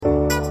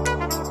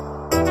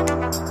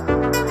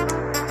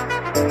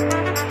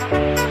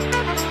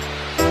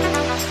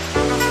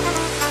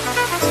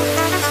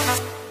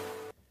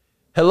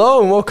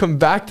Hello and welcome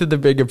back to the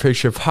Bigger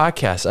Picture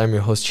Podcast. I'm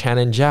your host,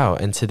 Channin Zhao,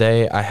 and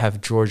today I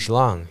have George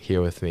Long here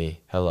with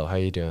me. Hello, how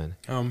you doing?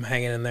 I'm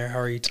hanging in there. How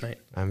are you tonight?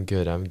 I'm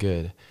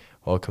good.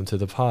 Welcome to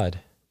the pod.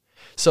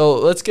 So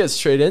let's get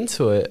straight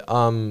into it.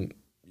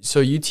 So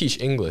you teach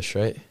English,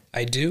 right?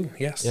 I do,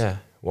 yes. Yeah.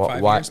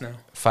 5 years now.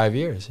 5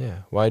 years,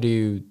 yeah. Why do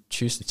you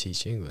choose to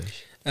teach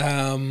English?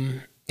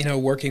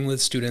 Working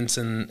with students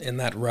in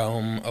that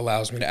realm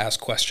allows me to ask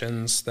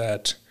questions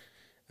that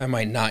I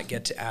might not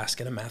get to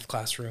ask in a math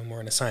classroom or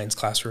in a science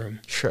classroom,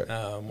 Sure.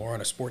 or on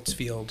a sports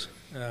field.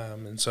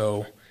 And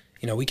so,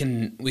 we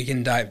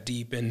can dive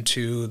deep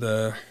into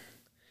the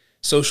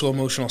social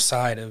emotional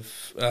side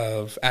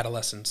of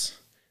adolescence.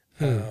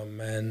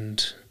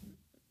 And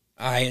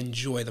I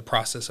enjoy the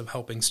process of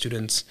helping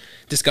students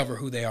discover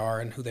who they are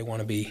and who they want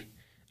to be.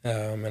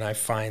 And I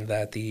find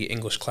that the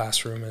English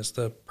classroom is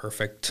the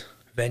perfect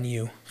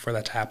venue for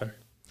that to happen.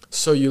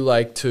 So you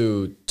like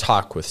to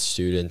talk with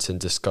students and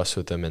discuss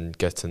with them and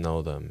get to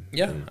know them?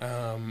 Yeah,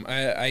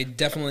 I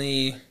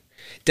definitely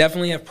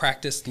have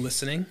practiced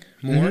listening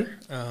more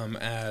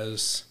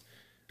as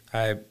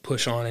I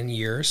push on in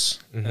years.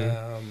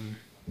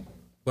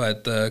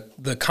 But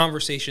the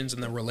conversations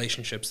and the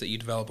relationships that you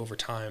develop over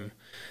time,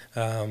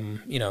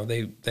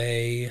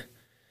 they're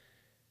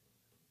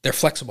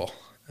flexible,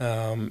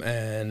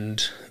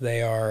 and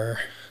they are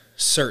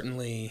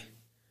certainly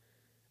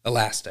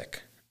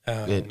elastic.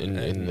 In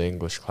the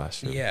English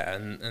classroom. Yeah,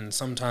 and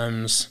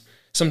sometimes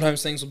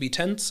things will be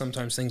tense,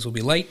 sometimes things will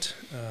be light,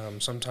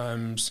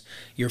 sometimes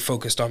you're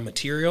focused on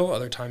material,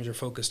 other times you're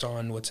focused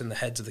on what's in the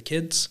heads of the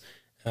kids.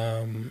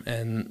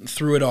 And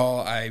through it all,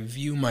 I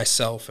view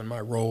myself and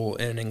my role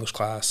in an English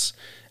class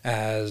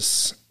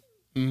as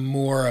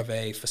more of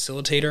a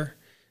facilitator,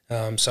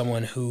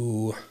 someone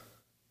who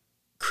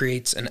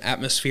creates an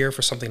atmosphere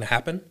for something to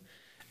happen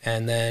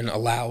and then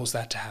allows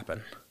that to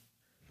happen.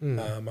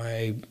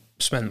 I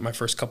spent my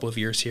first couple of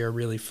years here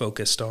really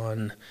focused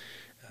on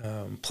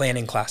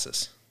planning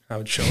classes. I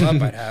would show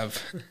up, I'd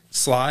have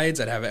slides,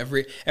 I'd have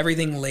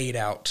everything laid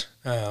out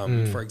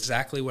for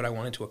exactly what I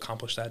wanted to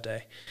accomplish that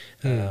day.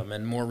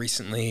 And more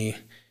recently,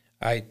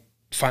 I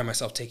find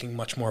myself taking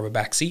much more of a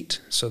back seat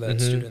so that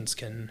students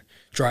can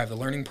drive the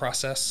learning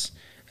process.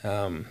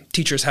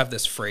 Teachers have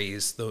this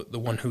phrase, the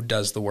one who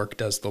does the work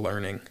does the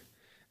learning.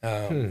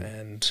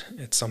 And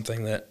it's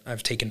something that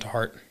I've taken to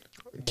heart.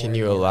 Can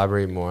you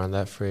elaborate more on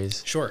that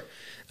phrase? Sure.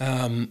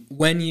 And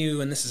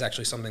this is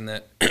actually something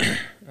that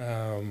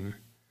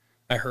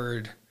I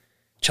heard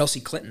Chelsea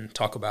Clinton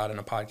talk about in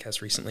a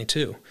podcast recently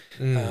too,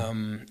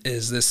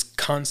 is this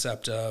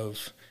concept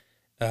of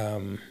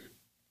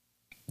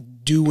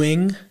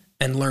doing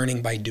and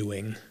learning by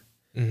doing.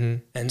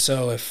 And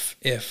so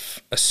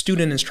if a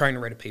student is trying to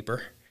write a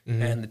paper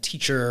and the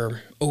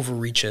teacher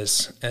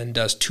overreaches and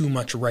does too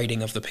much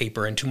writing of the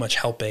paper and too much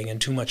helping and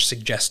too much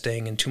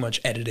suggesting and too much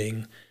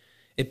editing,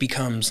 it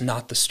becomes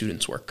not the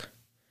student's work.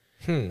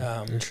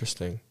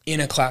 Interesting.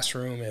 In a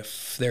classroom,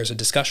 if there's a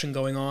discussion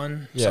going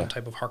on, some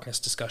type of Harkness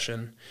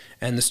discussion,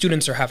 and the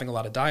students are having a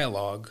lot of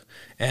dialogue,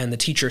 and the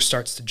teacher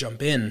starts to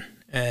jump in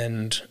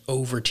and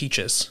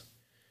over-teaches,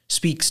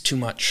 speaks too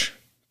much,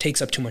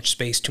 takes up too much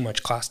space, too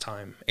much class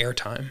time,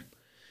 airtime.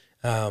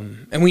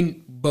 And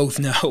we both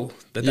know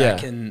that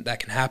can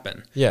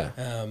happen. Yeah.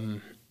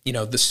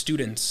 The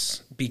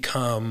students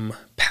become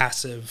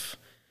passive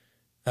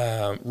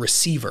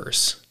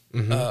receivers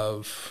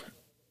of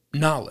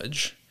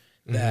knowledge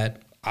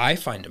that I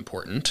find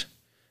important,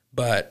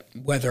 but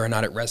whether or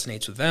not it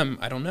resonates with them,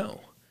 I don't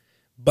know.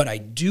 But I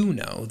do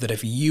know that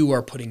if you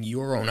are putting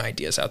your own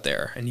ideas out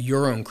there and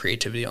your own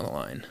creativity on the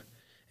line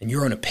and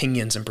your own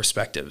opinions and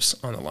perspectives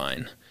on the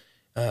line,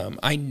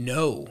 I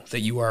know that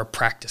you are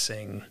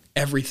practicing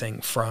everything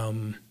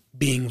from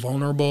being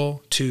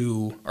vulnerable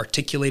to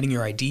articulating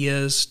your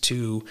ideas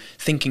to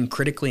thinking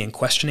critically and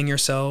questioning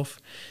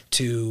yourself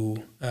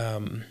to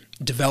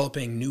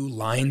developing new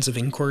lines of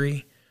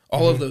inquiry.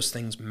 All of those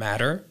things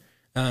matter.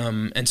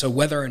 And so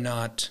whether or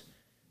not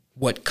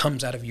what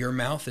comes out of your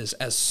mouth is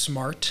as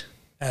smart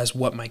as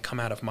what might come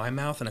out of my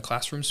mouth in a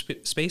classroom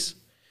space,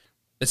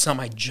 it's not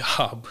my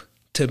job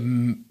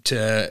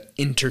to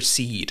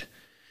intercede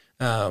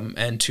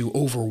and to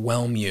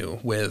overwhelm you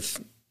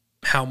with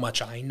how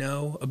much I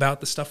know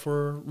about the stuff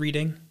we're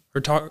reading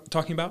or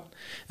talking about.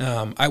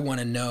 I want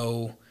to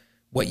know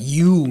what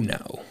you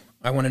know.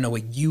 I want to know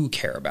what you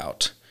care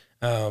about.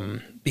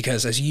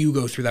 Because as you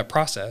go through that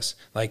process,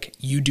 like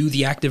you do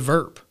the active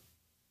verb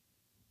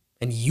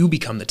and you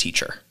become the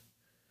teacher.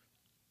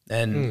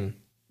 And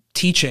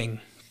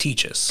teaching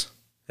teaches,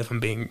 if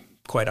I'm being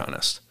quite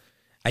honest.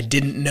 I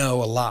didn't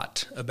know a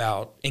lot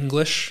about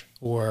English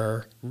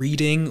or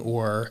reading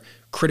or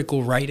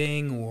critical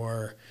writing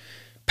or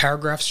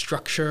paragraph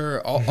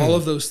structure, all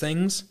of those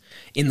things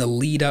in the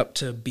lead up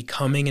to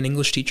becoming an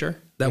English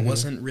teacher. That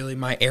wasn't really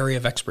my area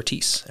of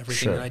expertise.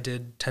 Everything that I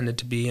did tended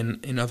to be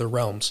in other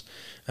realms.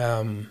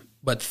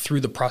 But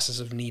through the process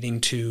of needing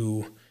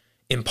to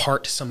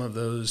impart some of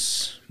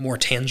those more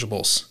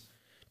tangibles,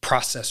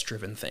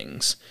 process-driven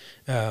things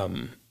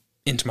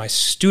into my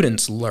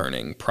students'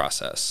 learning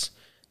process,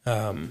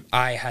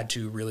 I had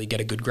to really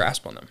get a good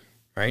grasp on them,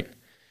 right?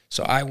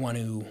 So I want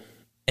to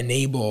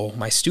enable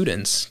my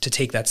students to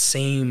take that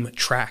same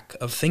track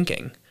of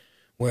thinking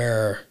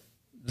where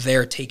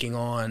they're taking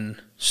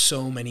on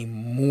so many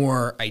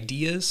more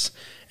ideas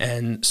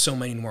and so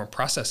many more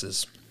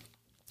processes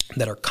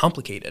that are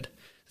complicated.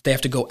 They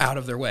have to go out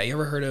of their way. You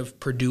ever heard of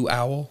Purdue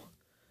OWL?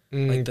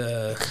 Like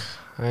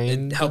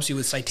it helps you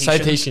with citation.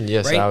 Citation,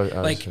 yes.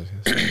 Right?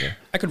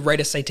 I could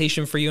write a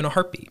citation for you in a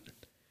heartbeat.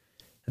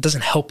 It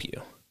doesn't help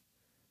you,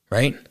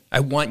 right? I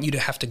want you to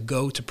have to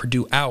go to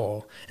Purdue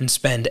OWL and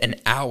spend an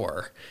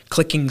hour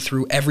clicking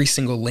through every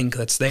single link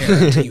that's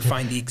there until you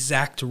find the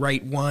exact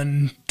right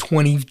one,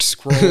 20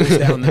 scrolls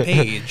down the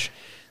page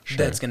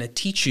that's going to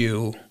teach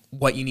you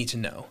what you need to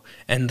know.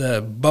 And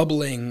the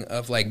bubbling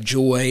of like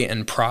joy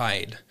and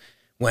pride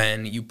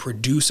when you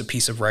produce a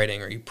piece of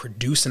writing or you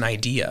produce an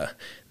idea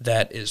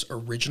that is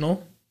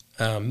original,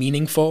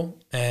 meaningful,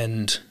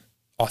 and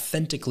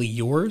authentically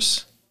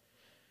yours,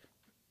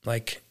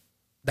 like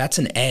that's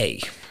an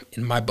A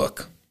in my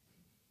book,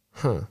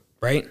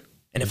 right?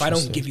 And if I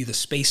don't give you the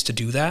space to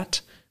do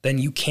that, then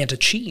you can't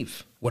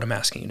achieve what I'm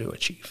asking you to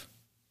achieve.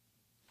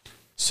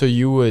 So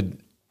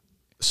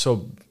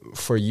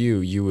for you,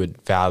 you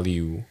would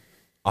value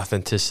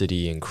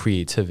authenticity and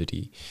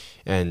creativity,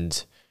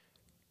 and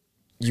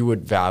you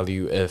would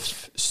value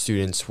if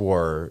students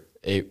were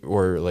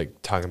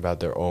like talking about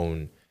their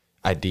own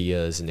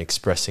ideas and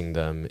expressing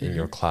them in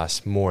your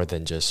class more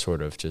than just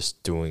sort of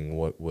just doing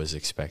what was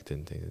expected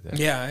and things like that.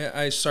 Yeah,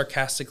 I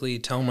sarcastically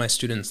tell my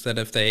students that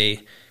if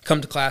they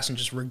come to class and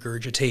just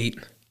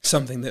regurgitate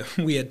something that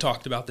we had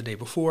talked about the day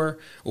before,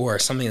 or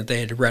something that they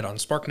had read on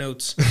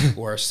SparkNotes,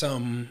 or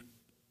some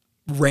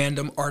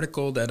random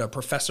article that a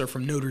professor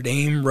from Notre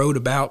Dame wrote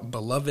about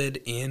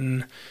Beloved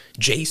in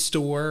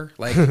JSTOR,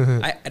 like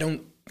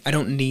I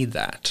don't need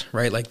that,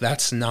 right? Like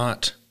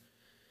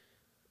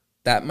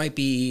that might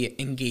be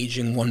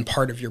engaging one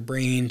part of your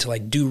brain to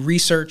like do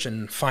research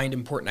and find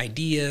important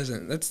ideas,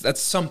 and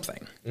that's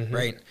something,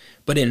 right?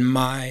 But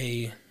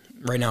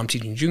right now I'm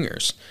teaching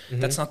juniors.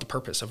 That's not the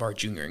purpose of our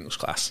junior English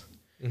class.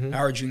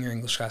 Our junior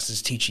English class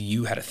is teaching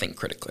you how to think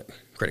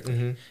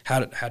critically, how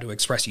to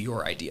express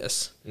your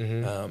ideas.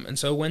 And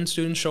so when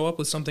students show up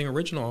with something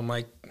original, I'm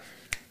like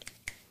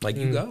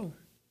you go,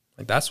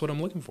 like that's what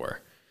I'm looking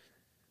for.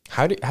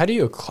 How do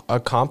you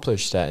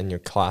accomplish that in your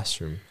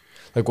classroom?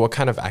 Like, what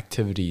kind of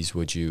activities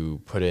would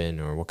you put in,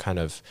 or what kind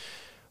of,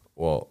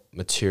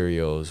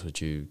 materials would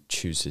you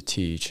choose to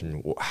teach,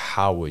 and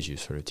how would you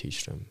sort of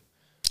teach them?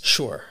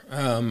 Sure.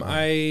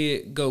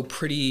 I go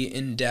pretty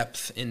in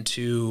depth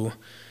into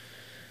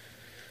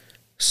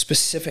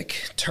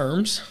specific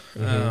terms.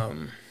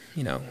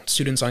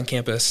 Students on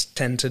campus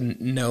tend to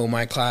know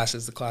my class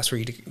is the class where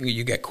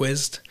you get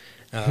quizzed.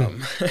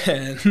 And,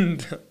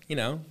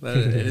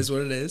 it is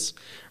what it is,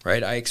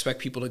 right? I expect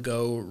people to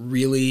go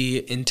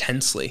really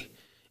intensely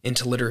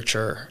into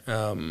literature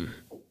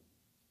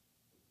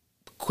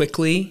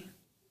quickly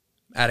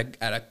at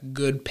a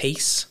good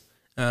pace,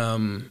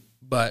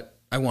 but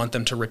I want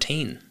them to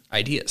retain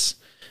ideas.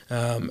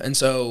 And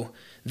so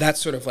that's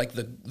sort of like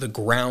the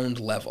ground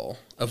level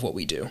of what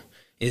we do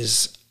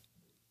is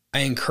I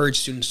encourage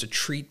students to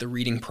treat the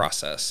reading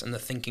process and the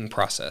thinking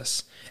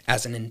process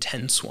as an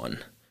intense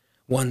one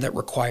that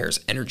requires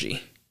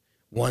energy,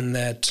 one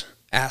that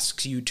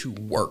asks you to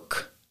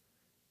work.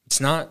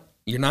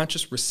 You're not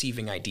just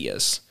receiving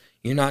ideas.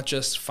 You're not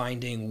just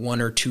finding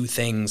one or two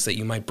things that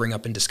you might bring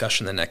up in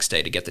discussion the next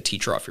day to get the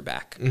teacher off your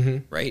back,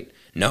 right?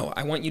 No,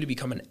 I want you to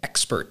become an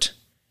expert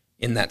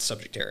in that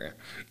subject area,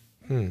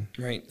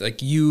 right?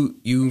 Like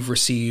you've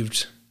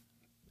received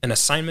an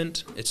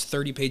assignment. It's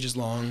 30 pages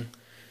long.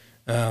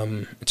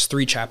 It's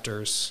 3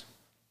 chapters.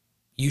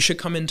 You should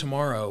come in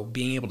tomorrow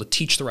being able to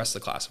teach the rest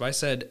of the class. If I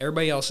said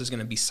everybody else is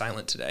going to be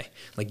silent today,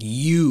 like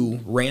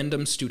you,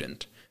 random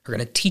student, are going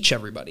to teach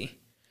everybody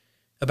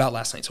about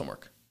last night's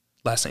homework,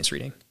 last night's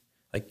reading.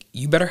 Like,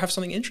 you better have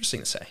something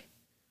interesting to say.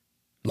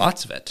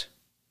 Lots of it.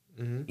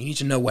 You need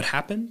to know what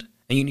happened,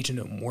 and you need to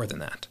know more than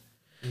that.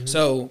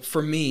 So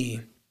for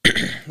me,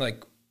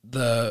 like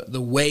the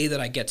way that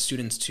I get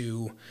students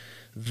to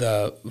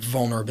the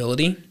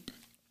vulnerability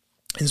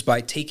is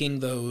by taking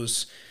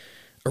those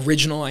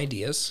original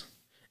ideas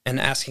and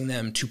asking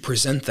them to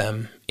present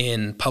them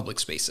in public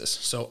spaces.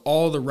 So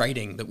all the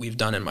writing that we've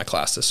done in my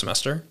class this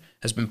semester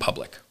has been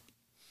public.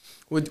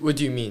 What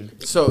do you mean?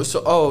 So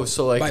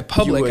like by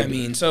public, I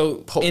mean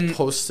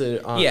post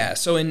it on. Yeah,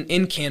 so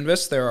in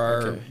Canvas there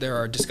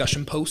are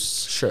discussion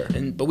posts. Sure.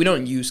 But we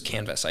don't use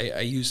Canvas. I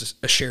use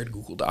a shared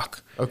Google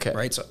Doc. Okay.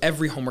 Right. So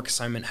every homework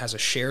assignment has a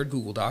shared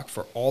Google Doc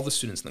for all the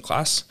students in the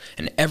class,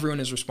 and everyone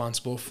is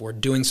responsible for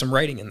doing some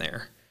writing in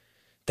there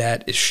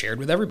that is shared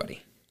with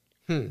everybody.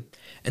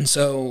 And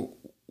so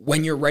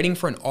when you're writing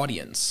for an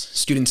audience,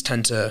 students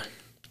tend to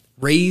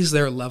raise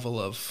their level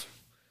of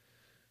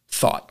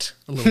thought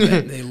a little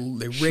bit.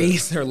 They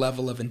raise their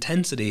level of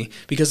intensity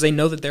because they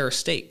know that there are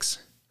stakes,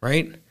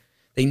 right?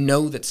 They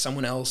know that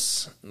someone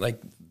else, like,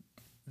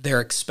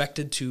 they're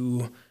expected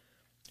to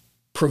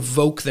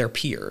provoke their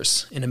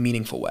peers in a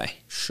meaningful way.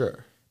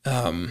 Sure.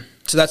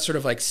 So that's sort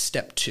of like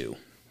step 2.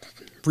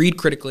 Read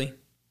critically,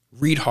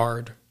 read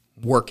hard,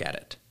 work at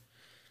it.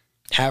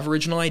 Have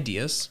original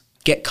ideas,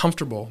 get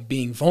comfortable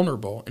being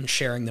vulnerable and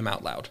sharing them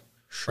out loud,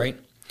 right?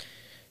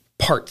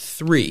 Part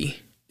 3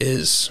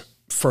 is,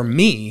 for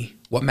me,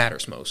 what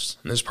matters most.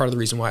 And this is part of the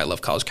reason why I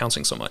love college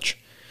counseling so much.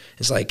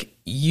 It's like,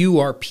 you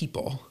are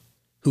people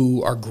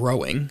who are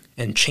growing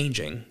and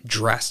changing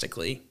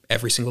drastically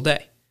every single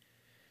day.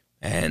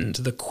 And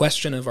the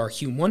question of our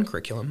Hume 1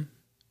 curriculum,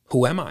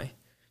 who am I,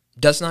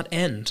 does not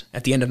end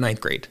at the end of 9th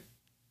grade,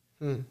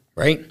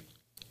 right?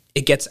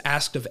 It gets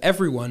asked of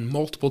everyone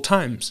multiple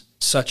times,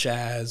 such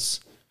as,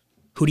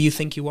 who do you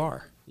think you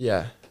are?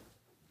 Yeah.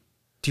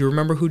 Do you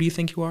remember who do you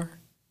think you are?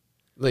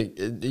 Like,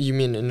 you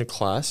mean in the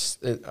class?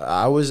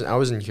 I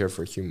wasn't here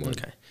for Hume 1.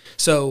 Okay.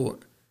 So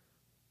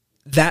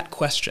that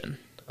question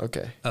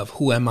of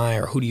who am I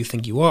or who do you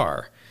think you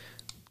are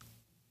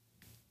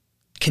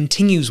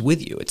continues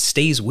with you. It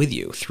stays with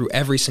you through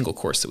every single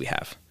course that we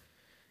have.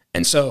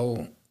 And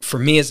so for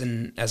me as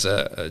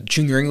a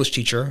junior English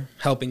teacher,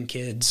 helping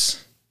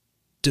kids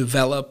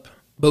develop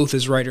both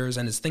as writers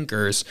and as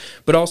thinkers,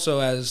 but also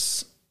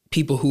as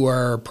people who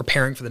are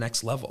preparing for the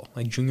next level,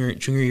 like junior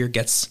year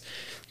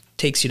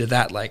takes you to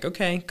that, like,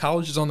 okay,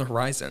 college is on the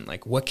horizon.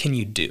 Like, what can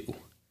you do?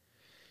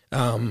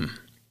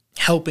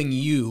 Helping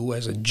you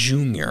as a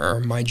junior,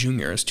 my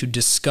juniors, to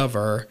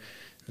discover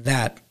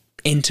that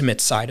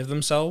intimate side of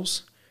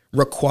themselves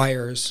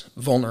requires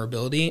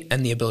vulnerability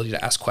and the ability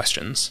to ask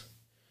questions.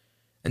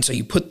 And so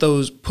you put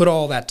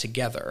all that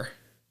together,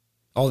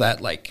 all that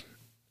like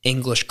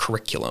English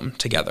curriculum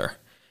together,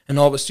 and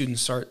all of a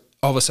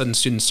sudden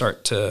students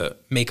start to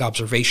make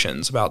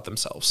observations about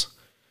themselves,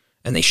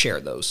 and they share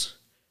those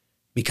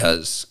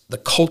because the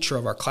culture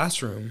of our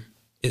classroom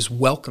is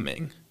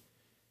welcoming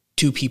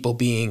to people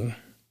being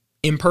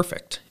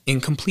imperfect,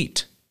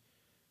 incomplete,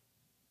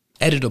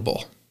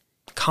 editable,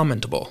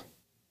 commentable,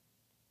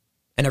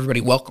 and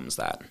everybody welcomes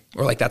that,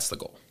 or like that's the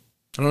goal.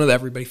 I don't know that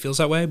everybody feels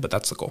that way, but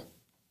that's the goal.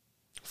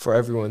 For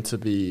everyone to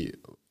be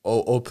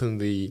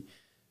openly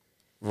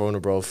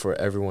vulnerable, for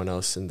everyone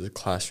else in the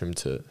classroom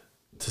to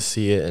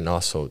see it, and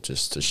also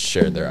just to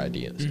share their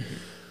ideas.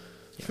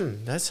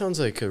 That sounds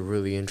like a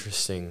really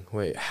interesting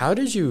way. How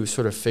did you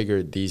sort of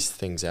figure these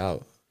things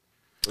out?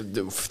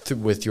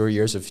 With your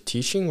years of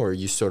teaching, or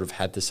you sort of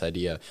had this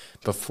idea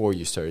before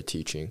you started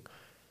teaching?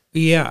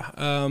 Yeah.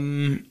 I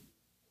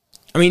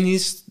mean,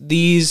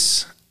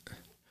 these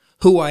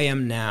who I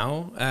am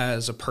now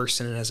as a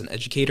person and as an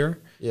educator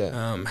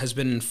has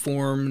been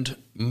informed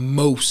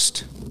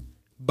most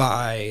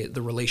by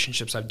the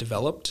relationships I've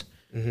developed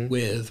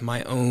with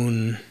my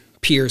own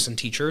peers and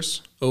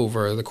teachers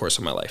over the course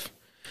of my life.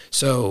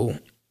 So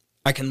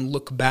I can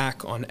look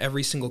back on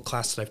every single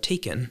class that I've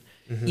taken,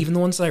 even the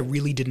ones that I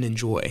really didn't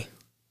enjoy.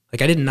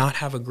 Like, I did not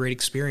have a great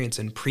experience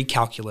in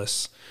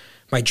pre-calculus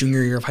my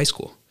junior year of high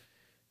school.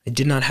 I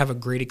did not have a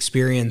great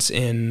experience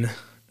in,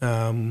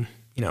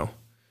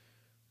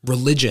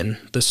 religion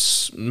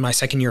my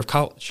second year of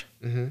college.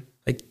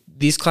 Like,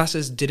 these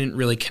classes didn't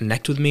really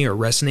connect with me or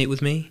resonate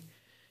with me,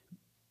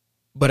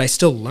 but I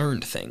still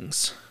learned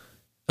things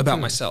about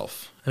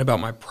myself and about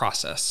my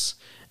process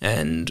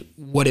and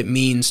what it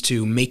means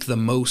to make the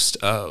most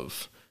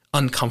of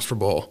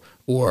uncomfortable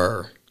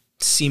or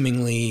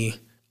seemingly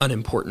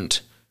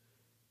unimportant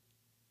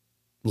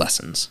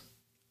lessons.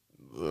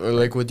 Or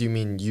like, what do you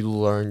mean? You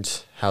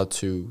learned how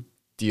to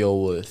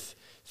deal with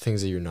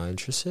things that you're not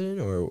interested in,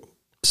 or?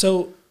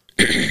 So,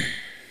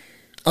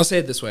 I'll say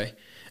it this way.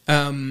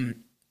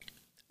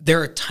 There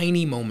are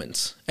tiny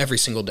moments every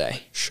single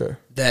day. Sure.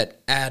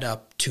 That add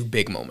up to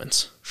big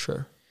moments.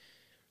 Sure.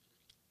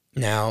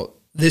 Now,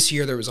 this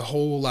year there was a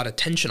whole lot of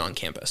tension on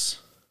campus.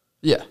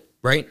 Yeah.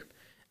 Right?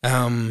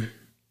 I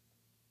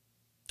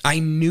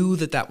knew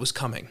that was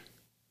coming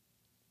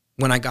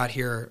when I got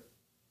here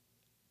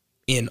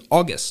in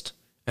August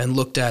and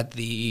looked at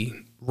the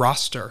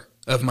roster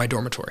of my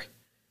dormitory.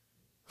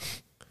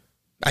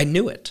 I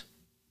knew it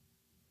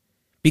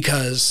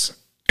because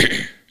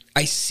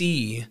I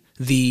see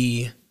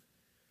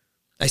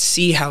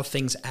how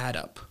things add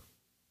up.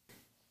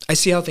 I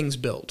see how things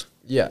build.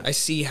 Yeah. I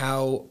see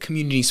how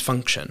communities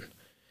function.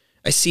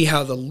 I see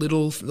how the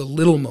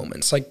little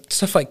moments, like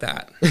stuff like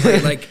that,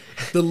 right? Like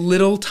the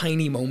little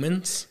tiny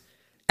moments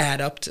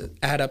add up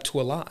to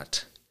a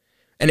lot.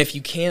 And if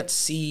you can't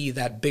see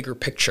that bigger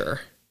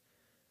picture,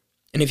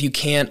 and if you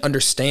can't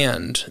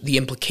understand the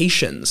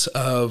implications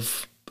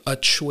of a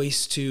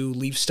choice to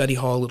leave study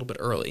hall a little bit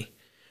early,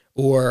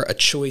 or a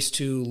choice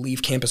to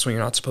leave campus when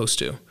you're not supposed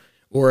to,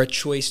 or a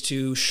choice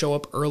to show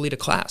up early to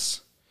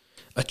class,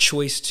 a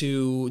choice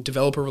to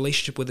develop a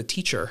relationship with a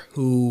teacher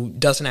who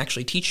doesn't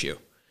actually teach you,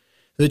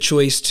 the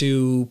choice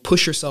to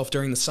push yourself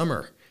during the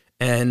summer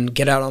and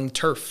get out on the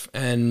turf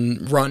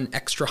and run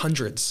extra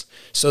hundreds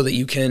so that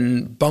you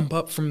can bump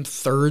up from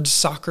third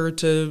soccer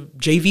to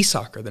JV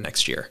soccer the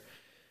next year,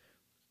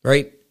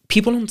 right?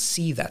 People don't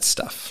see that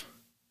stuff,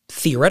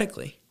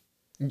 theoretically.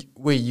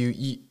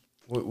 Wait,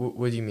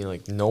 what do you mean?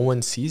 Like, no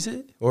one sees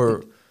it?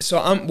 Or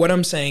so what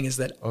I'm saying is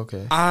that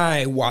okay.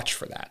 I watch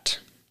for that.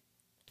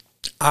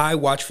 I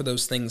watch for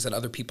those things that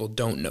other people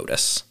don't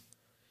notice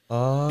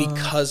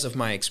because of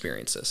my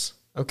experiences.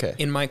 Okay.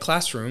 In my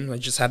classroom, I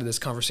just had this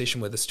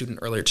conversation with a student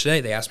earlier today.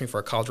 They asked me for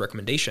a college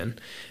recommendation,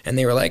 and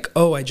they were like,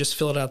 "Oh, I just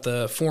filled out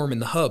the form in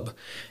the hub,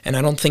 and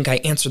I don't think I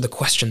answered the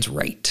questions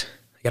right.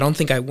 Like, I don't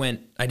think I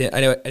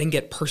didn't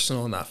get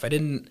personal enough. I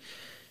didn't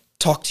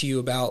talk to you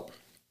about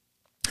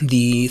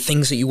the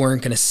things that you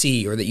weren't going to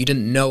see or that you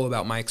didn't know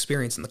about my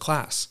experience in the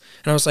class."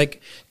 And I was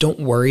like, "Don't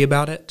worry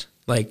about it.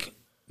 Like,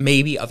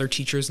 maybe other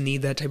teachers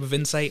need that type of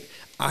insight.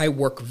 I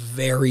work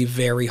very,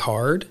 very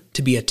hard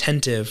to be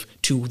attentive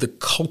to the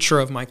culture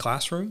of my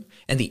classroom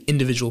and the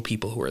individual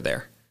people who are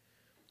there."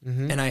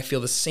 Mm-hmm. And I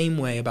feel the same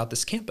way about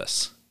this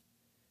campus.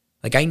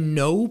 Like, I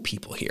know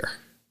people here.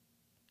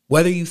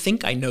 Whether you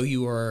think I know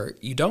you or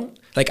you don't,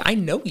 like, I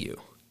know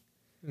you.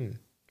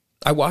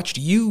 I watched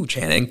you,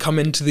 Channin, come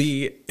into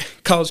the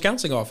college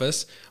counseling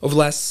office over the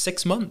last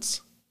 6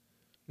 months.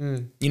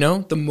 You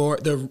know,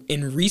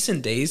 in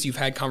recent days, you've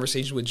had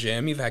conversations with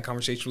Jim, you've had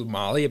conversations with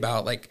Molly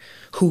about like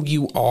who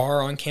you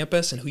are on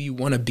campus and who you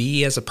want to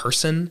be as a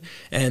person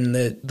and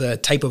the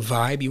type of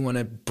vibe you want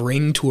to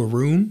bring to a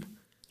room.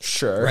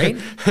 Sure. Right?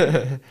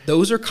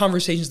 Those are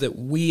conversations that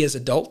we as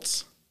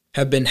adults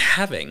have been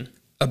having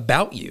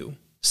about you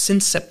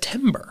since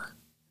September.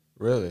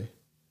 Really?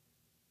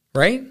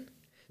 Right?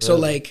 So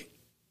like,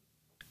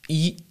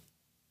 we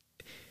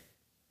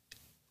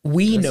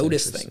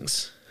notice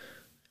things.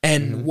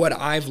 And what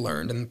I've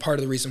learned, and part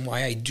of the reason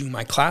why I do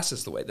my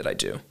classes the way that I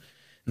do,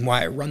 and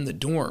why I run the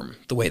dorm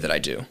the way that I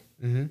do,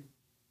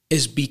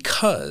 is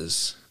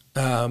because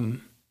I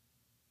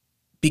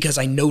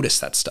notice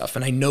that stuff,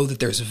 and I know that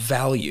there's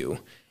value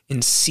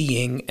in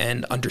seeing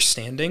and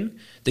understanding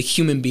the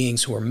human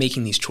beings who are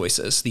making these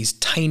choices, these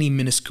tiny,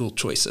 minuscule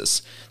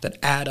choices that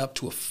add up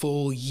to a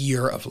full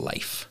year of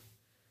life.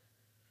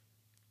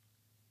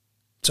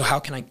 So how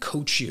can I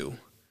coach you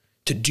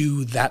to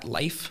do that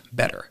life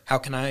better? How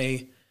can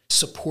I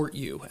support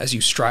you as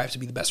you strive to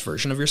be the best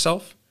version of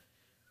yourself?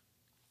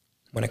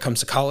 When it comes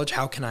to college,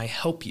 how can I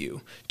help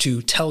you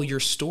to tell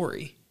your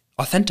story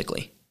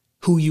authentically?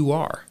 Who you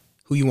are,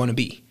 who you want to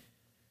be.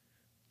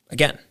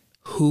 Again,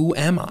 who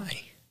am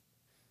I?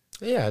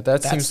 Yeah,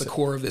 that's the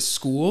core of this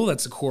school.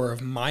 That's the core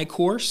of my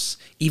course.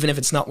 Even if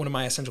it's not one of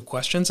my essential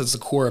questions, it's the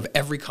core of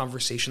every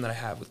conversation that I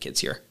have with kids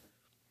here.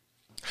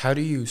 How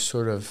do you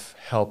sort of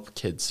help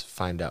kids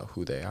find out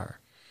who they are?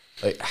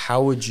 Like,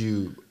 how would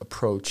you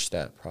approach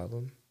that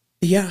problem?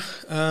 Yeah.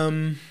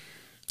 I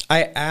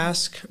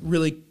ask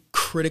really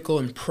critical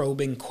and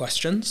probing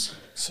questions.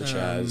 Such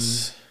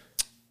as?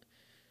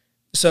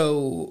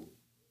 So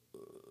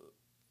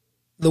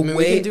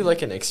we can do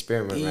like an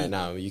experiment right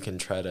now. You can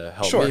try to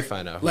help me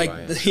find out who I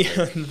am.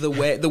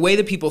 The way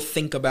that people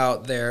think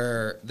about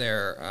their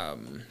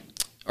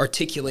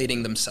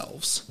articulating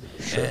themselves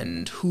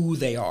and who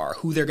they are,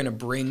 who they're going to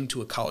bring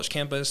to a college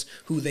campus,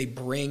 who they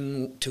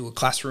bring to a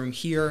classroom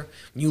here.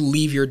 When you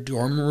leave your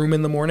dorm room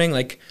in the morning,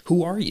 like,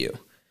 who are you?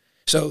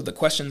 So the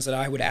questions that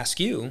I would ask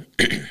you,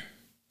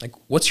 like,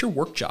 what's your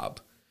work job?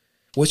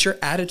 What's your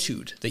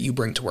attitude that you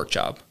bring to work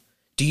job?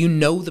 Do you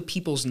know the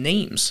people's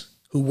names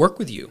who work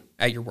with you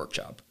at your work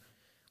job?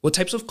 What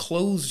types of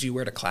clothes do you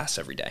wear to class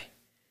every day?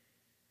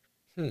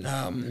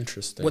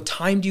 Interesting. What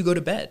time do you go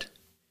to bed?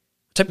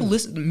 What type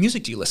of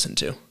music do you listen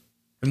to?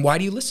 And why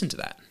do you listen to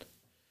that?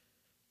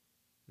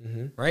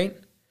 Right?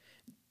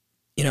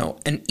 You know,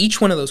 and each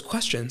one of those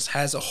questions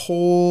has a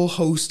whole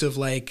host of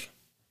like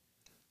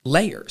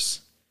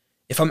layers.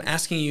 If I'm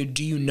asking you,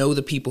 do you know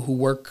the people who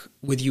work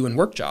with you in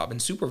work job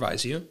and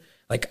supervise you?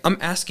 Like, I'm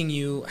asking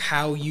you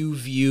how you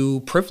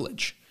view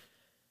privilege,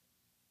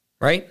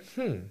 right?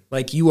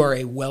 Like, you are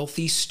a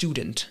wealthy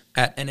student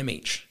at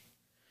NMH,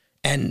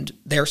 and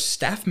there are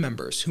staff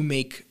members who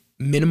make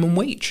minimum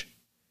wage.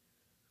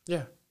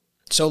 Yeah.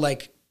 So,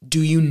 like,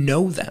 do you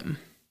know them?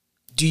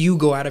 Do you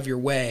go out of your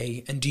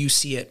way, and do you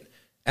see it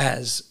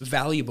as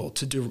valuable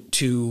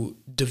to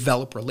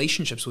develop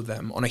relationships with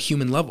them on a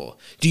human level?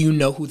 Do you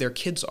know who their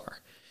kids are?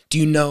 Do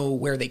you know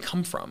where they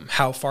come from,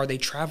 how far they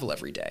travel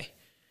every day,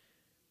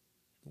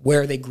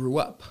 where they grew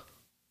up,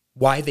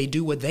 why they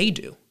do what they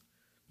do?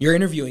 You're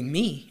interviewing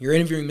me. You're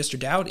interviewing Mr.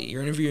 Dowdy.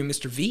 You're interviewing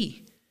Mr.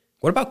 V.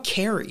 What about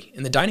Carrie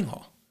in the dining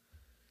hall?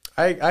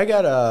 I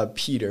got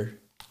Peter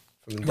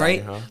from the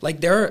dining hall.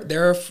 Like,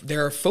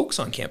 there are folks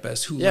on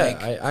campus who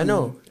I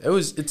know.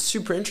 It's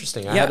super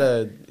interesting. I had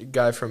a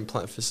guy from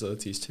plant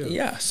facilities too.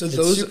 Yeah, so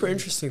it's super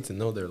interesting to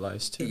know their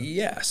lives too.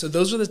 Yeah, so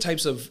those are the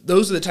types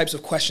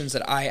of questions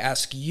that I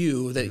ask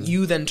you that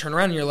you then turn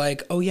around and you're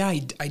like, oh yeah,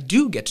 I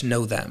do get to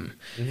know them.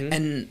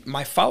 And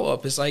my follow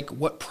up is like,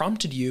 what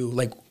prompted you?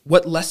 Like,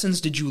 what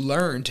lessons did you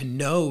learn to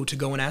know to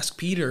go and ask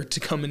Peter to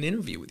come and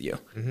interview with you?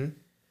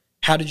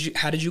 How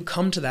did you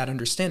come to that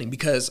understanding?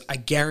 Because I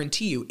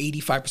guarantee you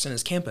 85% of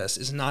this campus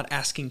is not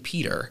asking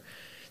Peter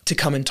to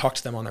come and talk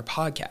to them on their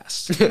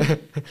podcast,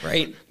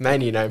 right?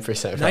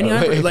 99%.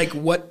 99%. Like,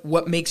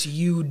 what makes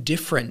you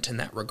different in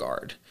that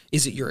regard?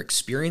 Is it your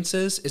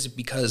experiences? Is it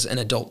because an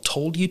adult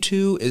told you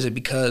to? Is it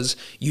because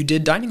you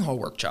did dining hall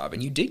work job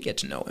and you did get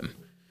to know him,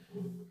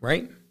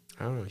 right?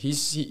 I don't know. He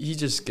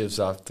just gives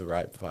off the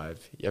right vibe.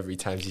 Every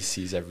time he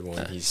sees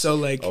everyone, he's So,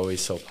 like, always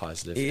so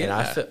positive. yeah. And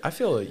I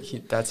feel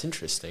like that's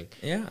interesting.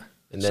 Yeah.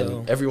 And then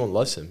So- everyone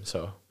loves him,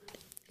 so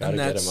gotta And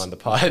get that's- him on the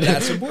pod.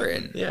 That's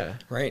important. Yeah.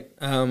 Right.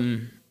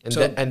 And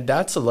So- and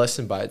that's a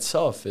lesson by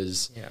itself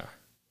is Yeah.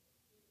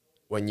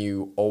 when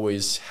you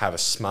always have a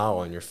smile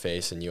on your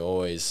face and you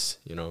always,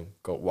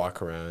 go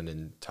walk around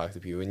and talk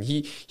to people. And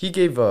he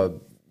gave a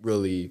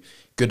really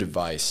good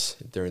advice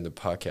during the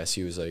podcast.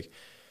 He was like,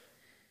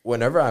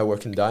 whenever I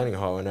work in dining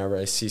hall, whenever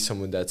I see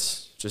someone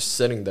that's just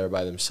sitting there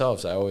by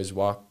themselves, I always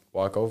walk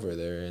over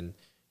there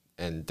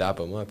and dap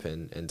them up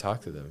and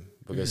talk to them,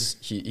 because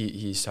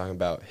he's talking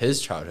about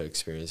his childhood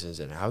experiences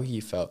and how he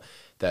felt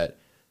that,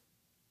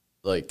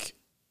 like,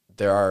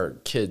 there are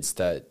kids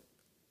that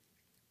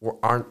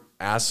aren't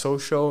as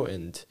social,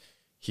 and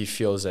he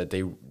feels that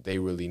they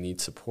really need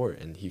support,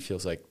 and he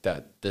feels like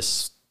that the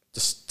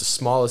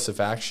smallest of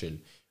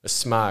action, a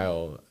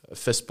smile, a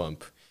fist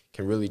bump,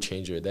 can really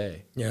change your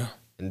day. Yeah.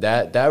 And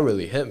that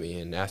really hit me.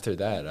 And after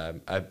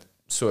that, I've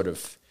sort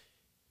of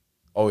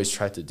always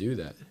tried to do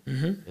that.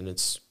 Mm-hmm. And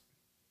it's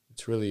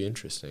really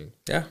interesting.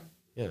 Yeah.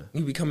 Yeah.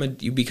 You become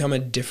a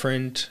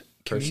different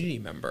community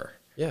member.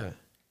 Yeah.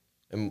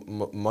 And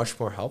much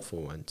more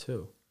helpful one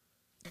too.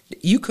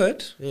 You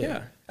could.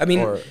 Yeah. I mean,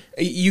 Or-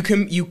 you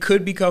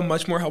could become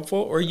much more helpful,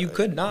 or you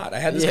could not. I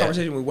had this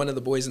conversation with one of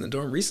the boys in the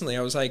dorm recently.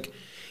 I was like,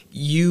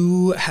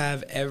 you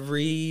have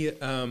every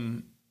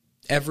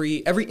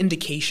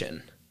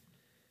indication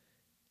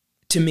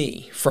to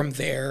me from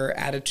their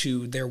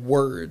attitude, their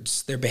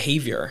words, their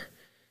behavior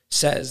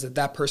says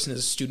that person is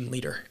a student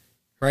leader,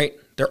 right?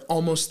 They're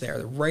almost there.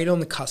 They're right on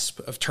the cusp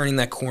of turning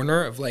that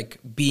corner of, like,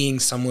 being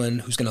someone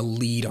who's going to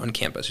lead on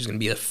campus, who's going to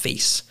be the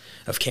face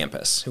of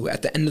campus, who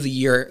at the end of the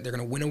year, they're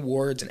going to win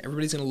awards and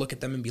everybody's going to look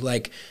at them and be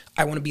like,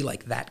 I want to be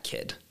like that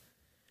kid.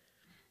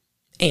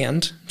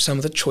 And some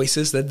of the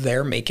choices that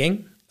they're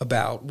making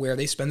about where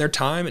they spend their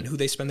time and who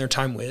they spend their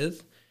time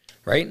with,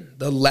 right?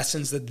 The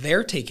lessons that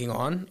they're taking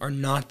on are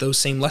not those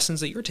same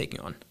lessons that you're taking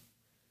on.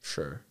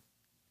 Sure.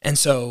 And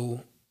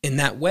so in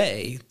that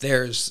way,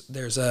 there's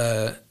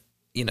a,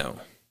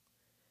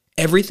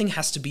 everything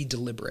has to be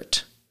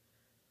deliberate.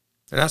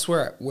 And that's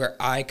where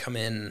I come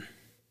in,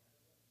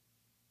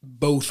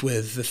 both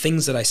with the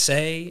things that I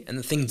say and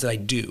the things that I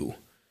do.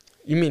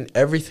 You mean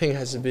everything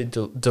has to be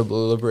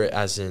deliberate,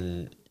 as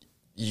in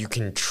you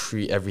can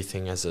treat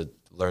everything as a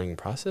learning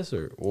process,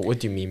 or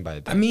what do you mean by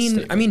that? I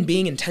mean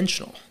being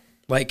intentional.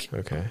 Like,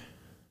 okay.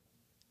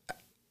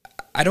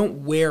 I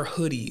don't wear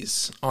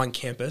hoodies on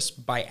campus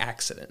by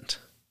accident.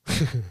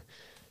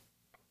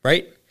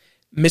 Right?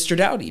 Mr.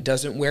 Dowdy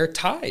doesn't wear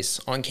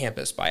ties on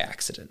campus by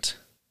accident.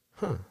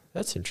 Huh.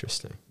 That's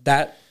interesting.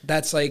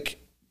 It's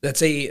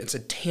a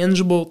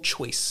tangible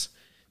choice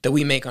that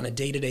we make on a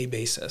day-to-day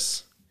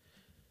basis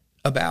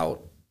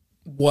about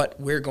what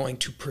we're going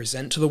to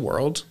present to the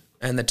world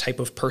and the type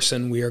of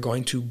person we are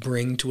going to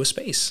bring to a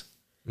space.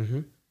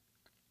 Mm-hmm.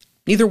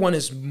 Neither one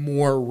is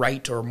more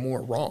right or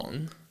more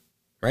wrong,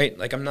 right?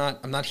 Like, I'm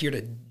not here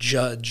to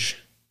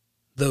judge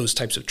those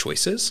types of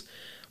choices.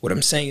 What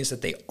I'm saying is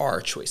that they are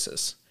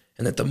choices,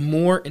 and that the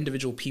more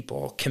individual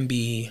people can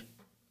be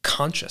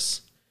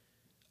conscious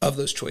of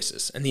those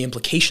choices and the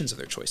implications of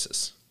their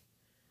choices,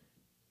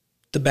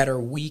 the better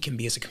we can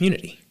be as a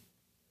community.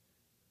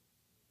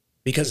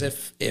 Because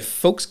if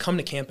folks come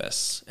to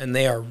campus and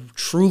they are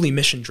truly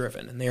mission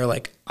driven and they are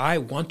like, I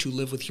want to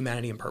live with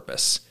humanity and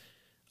purpose,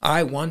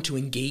 I want to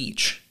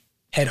engage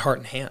head, heart,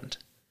 and hand,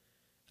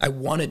 I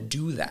want to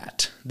do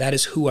that. That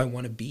is who I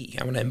want to be.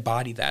 I want to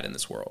embody that in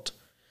this world,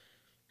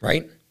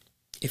 right?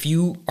 If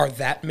you are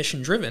that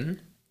mission driven,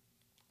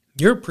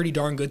 you're a pretty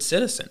darn good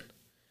citizen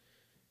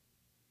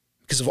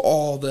because of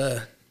all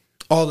the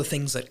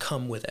things that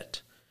come with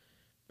it.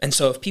 And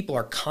so if people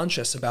are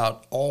conscious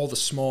about all the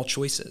small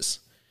choices,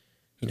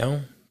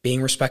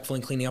 being respectful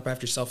and cleaning up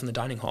after yourself in the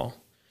dining hall,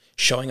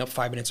 showing up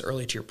 5 minutes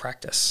early to your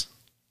practice,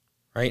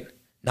 right?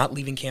 Not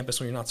leaving campus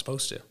when you're not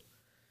supposed to.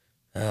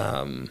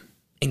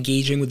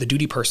 Engaging with the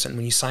duty person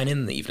when you sign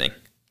in the evening.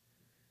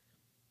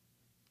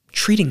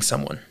 Treating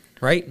someone,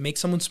 right? Make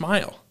someone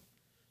smile.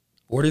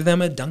 Order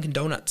them a Dunkin'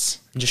 Donuts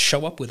and just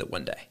show up with it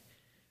one day,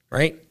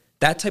 right?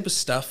 That type of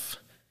stuff,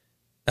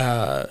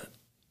 it's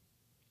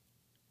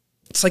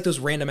like those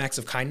random acts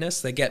of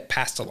kindness that get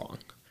passed along,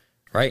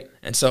 right?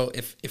 And so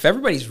if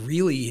everybody's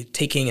really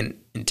taking an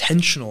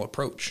intentional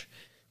approach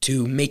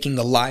to making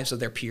the lives of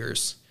their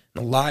peers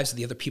and the lives of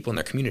the other people in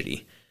their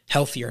community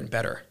healthier and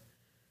better,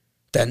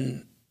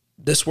 then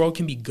this world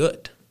can be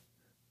good.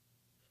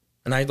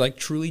 And I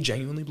truly,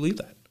 genuinely believe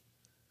that.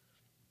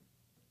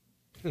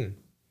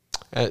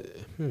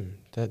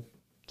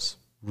 That's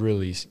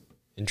really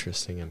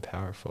interesting and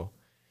powerful.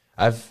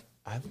 I've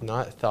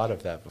not thought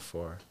of that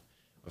before,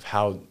 of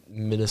how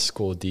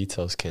minuscule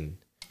details can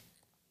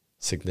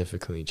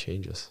significantly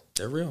change us.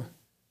 They're real.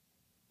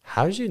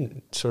 How did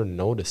you sort of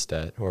notice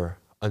that or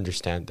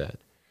understand that?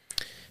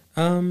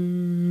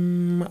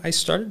 I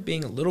started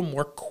being a little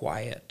more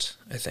quiet,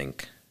 I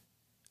think.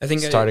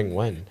 Starting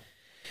when?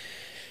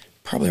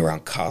 Probably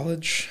around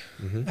college.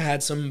 I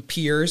had some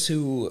peers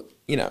who,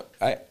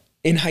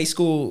 in high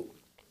school,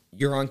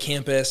 you're on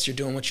campus, you're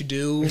doing what you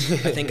do.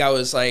 I think I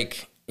was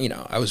like,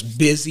 I was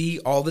busy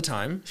all the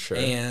time. Sure.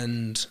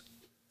 And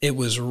it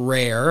was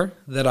rare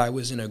that I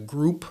was in a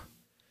group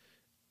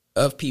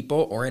of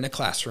people or in a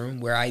classroom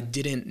where I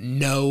didn't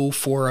know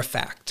for a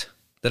fact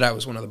that I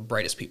was one of the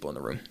brightest people in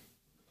the room.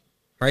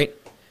 Right?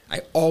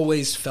 I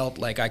always felt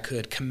like I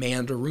could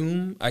command a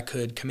room. I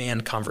could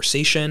command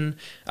conversation.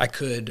 I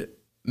could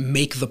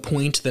make the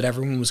point that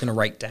everyone was going to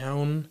write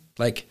down.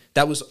 Like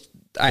that was,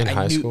 I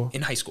knew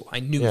in high school, I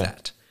knew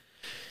that.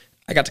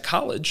 I got to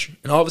college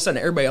and all of a sudden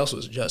everybody else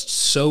was just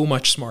so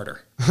much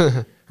smarter.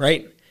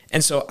 Right.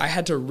 And so I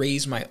had to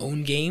raise my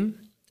own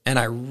game. And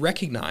I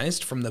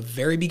recognized from the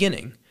very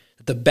beginning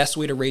that the best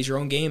way to raise your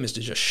own game is to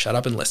just shut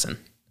up and listen.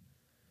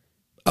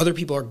 Other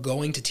people are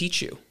going to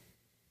teach you.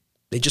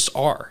 They just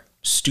are.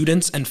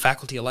 Students and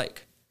faculty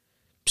alike.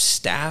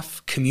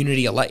 Staff,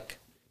 community alike.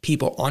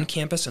 People on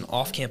campus and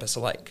off campus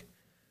alike.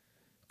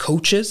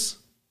 Coaches,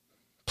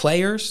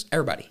 players,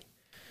 everybody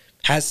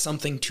has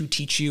something to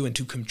teach you and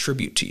to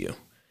contribute to you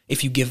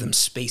if you give them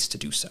space to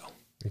do so.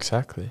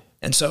 Exactly.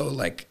 And so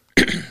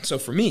so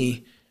for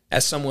me,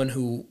 as someone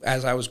who,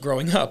 as I was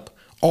growing up,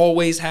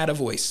 always had a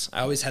voice.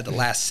 I always had the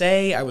last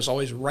say. I was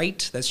always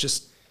right. That's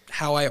just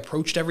how I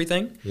approached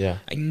everything. Yeah.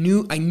 I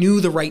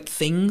knew the right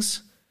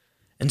things.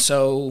 And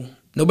so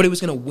nobody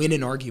was going to win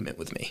an argument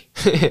with me.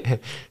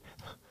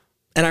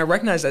 And I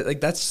recognize that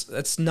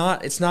it's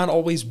not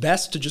always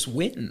best to just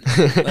win.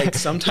 Like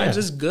sometimes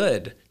it's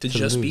good to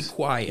just lose. Be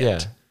quiet. Yeah.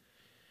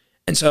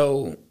 And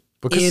so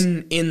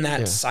in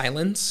that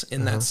silence,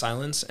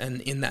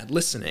 and in that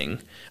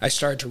listening, I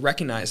started to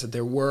recognize that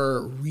there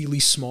were really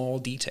small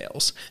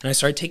details. And I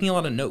started taking a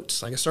lot of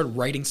notes. Like I started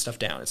writing stuff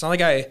down. It's not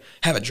like I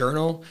have a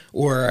journal,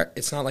 or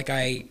it's not like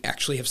I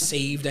actually have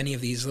saved any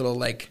of these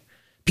little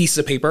pieces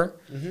of paper.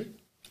 Mm-hmm.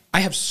 I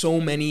have so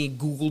many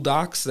Google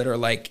Docs that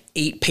are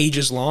 8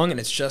 pages long, and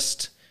it's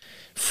just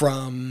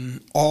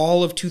from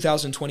all of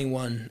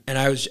 2021.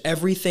 And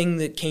everything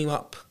that came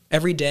up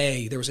every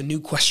day, there was a new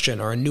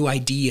question or a new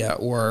idea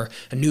or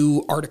a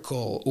new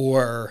article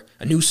or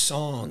a new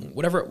song,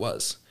 whatever it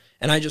was.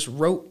 And I just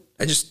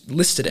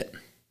listed it.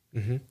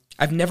 Mm-hmm.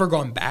 I've never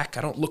gone back.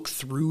 I don't look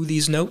through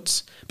these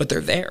notes, but they're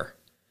there.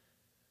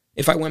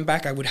 If I went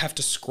back, I would have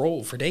to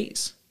scroll for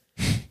days.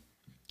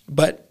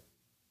 But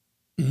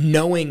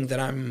knowing that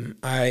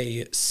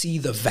I see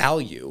the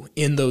value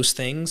in those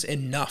things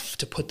enough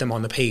to put them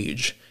on the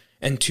page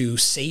and to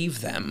save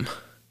them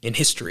in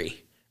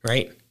history,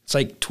 right? It's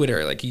like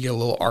Twitter, you get a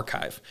little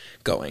archive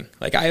going.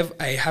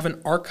 I have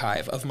an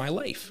archive of my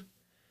life.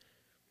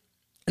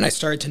 And I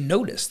started to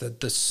notice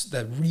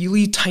that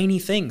really tiny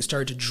thing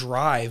started to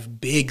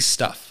drive big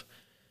stuff.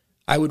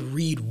 I would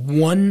read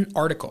one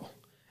article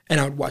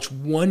and I would watch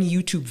one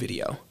YouTube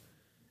video.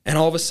 And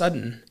all of a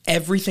sudden,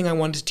 everything I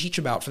wanted to teach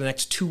about for the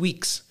next 2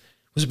 weeks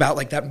was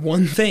about that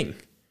one thing.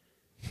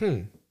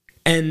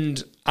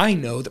 And I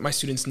know that my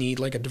students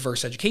need a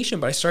diverse education,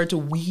 but I started to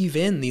weave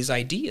in these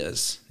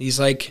ideas, these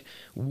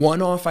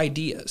one-off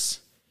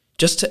ideas,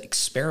 just to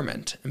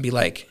experiment and be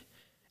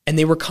and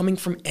they were coming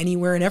from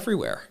anywhere and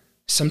everywhere.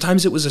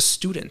 Sometimes it was a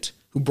student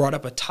who brought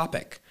up a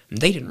topic, and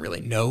they didn't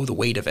really know the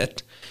weight of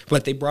it,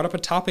 but they brought up a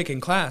topic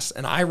in class,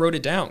 and I wrote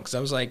it down because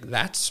I was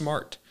that's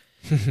smart.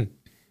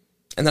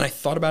 And then I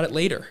thought about it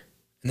later.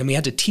 And then I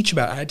had to teach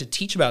about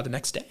it the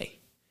next day.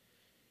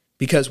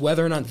 Because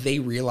whether or not they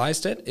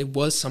realized it, it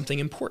was something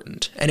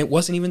important. And it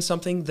wasn't even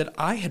something that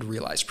I had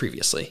realized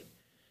previously.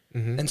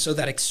 Mm-hmm. And so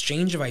that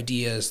exchange of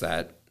ideas,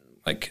 that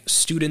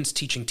students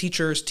teaching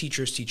teachers,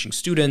 teachers teaching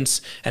students,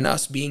 and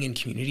us being in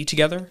community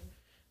together,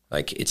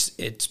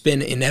 it's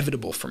been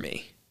inevitable for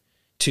me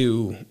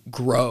to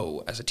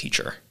grow as a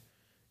teacher.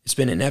 It's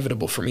been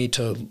inevitable for me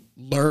to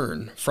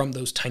learn from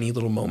those tiny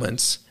little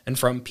moments and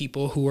from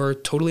people who are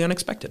totally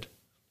unexpected.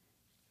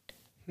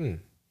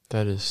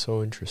 That is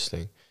so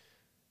interesting.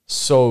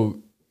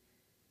 So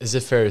is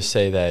it fair to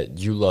say that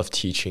you love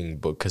teaching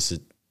because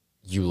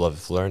you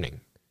love learning?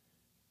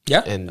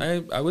 Yeah, and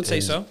I would say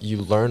so. You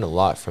learn a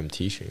lot from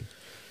teaching.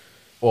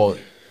 Well,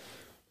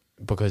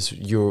 because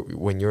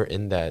when you're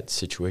in that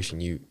situation,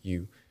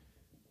 you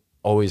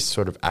always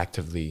sort of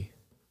actively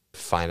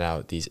find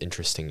out these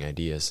interesting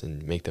ideas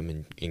and make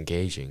them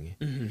engaging.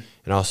 Mm-hmm.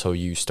 And also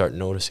you start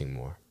noticing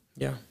more.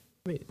 Yeah.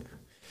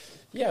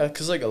 Yeah,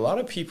 because a lot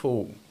of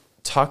people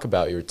talk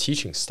about your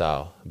teaching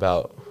style,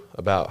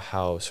 about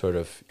how sort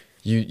of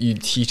you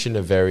teach in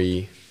a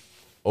very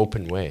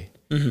open way.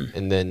 Mm-hmm.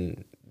 And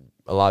then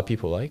a lot of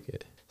people like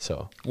it.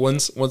 So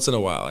once in a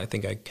while, I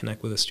think I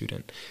connect with a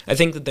student. I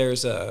think that there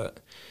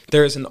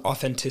is an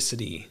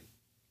authenticity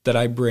that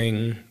I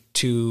bring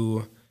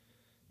to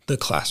the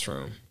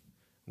classroom,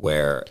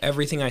 where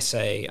everything I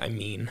say, I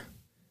mean,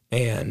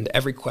 and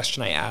every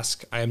question I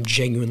ask, I am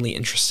genuinely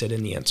interested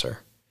in the answer.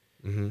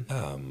 Mm-hmm.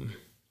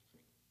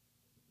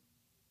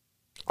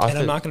 And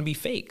I'm not going to be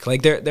fake.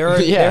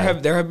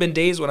 There have been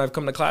days when I've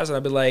come to class and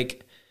I've been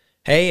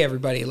hey,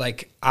 everybody,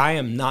 I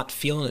am not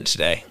feeling it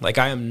today.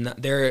 I am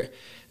not there.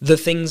 the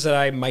things that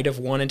I might have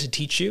wanted to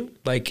teach you,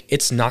 like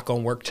it's not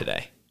going to work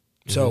today.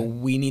 So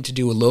we need to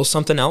do a little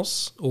something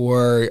else,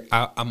 or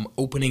I'm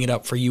opening it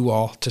up for you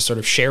all to sort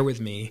of share with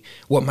me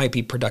what might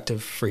be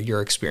productive for your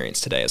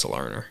experience today as a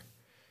learner,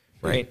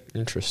 right?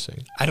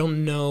 Interesting. I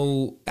don't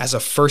know, as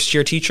a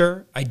first-year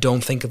teacher, I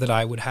don't think that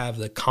I would have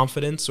the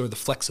confidence or the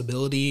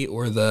flexibility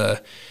or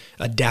the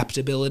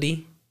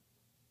adaptability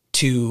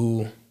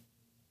to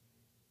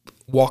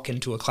walk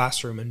into a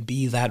classroom and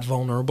be that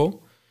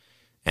vulnerable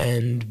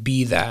and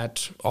be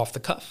that off the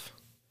cuff,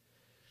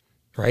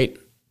 right?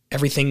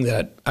 Everything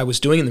that I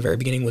was doing in the very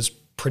beginning was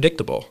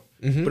predictable.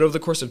 But over the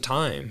course of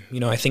time,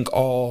 I think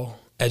all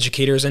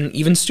educators and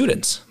even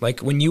students, like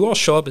when you all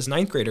show up as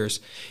ninth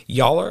graders,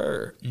 y'all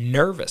are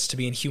nervous to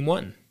be in Hum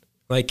 1.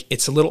 Like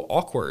it's a little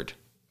awkward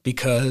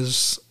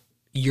because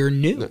you're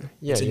new.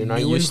 Yeah, it's a you're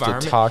not new used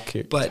environment. to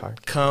talking.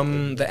 But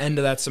come the end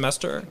of that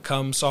semester,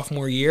 come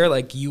sophomore year,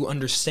 like you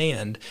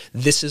understand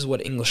this is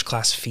what English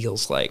class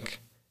feels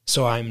like.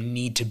 So I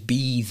need to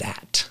be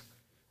that.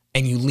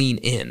 And you lean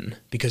in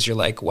because you're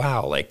like,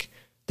 wow, like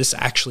this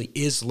actually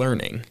is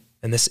learning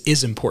and this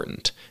is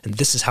important and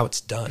this is how it's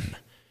done.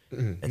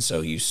 And so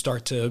you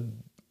start to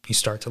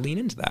lean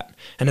into that.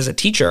 And as a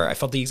teacher, I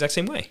felt the exact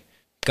same way.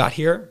 Got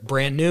here,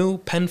 brand new,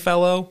 Penn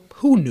Fellow.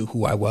 Who knew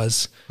who I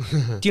was?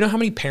 Do you know how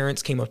many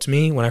parents came up to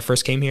me when I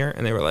first came here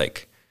and they were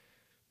like,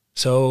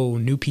 so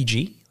new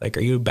PG? Like,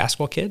 are you a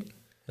basketball kid?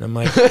 And I'm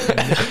like,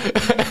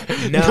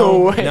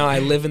 no, I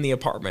live in the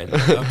apartment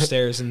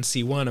upstairs in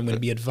C1. I'm going to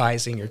be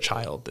advising your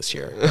child this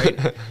year,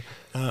 right?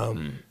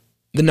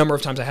 The number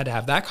of times I had to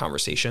have that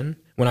conversation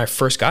when I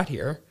first got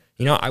here,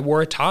 I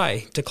wore a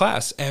tie to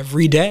class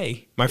every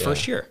day my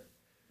first year.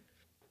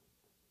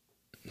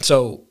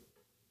 So,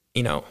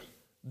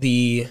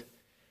 the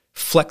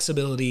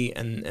flexibility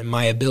and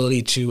my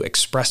ability to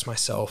express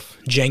myself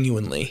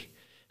genuinely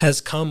has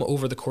come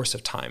over the course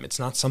of time. It's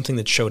not something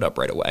that showed up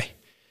right away.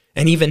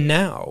 And even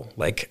now,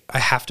 like I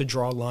have to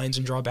draw lines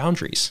and draw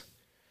boundaries.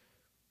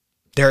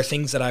 There are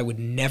things that I would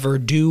never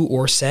do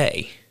or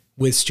say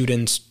with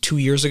students 2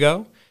 years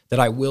ago that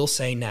I will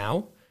say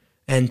now.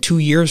 And 2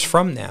 years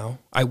from now,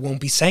 I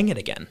won't be saying it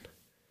again.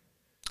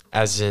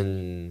 As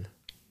in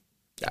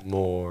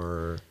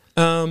more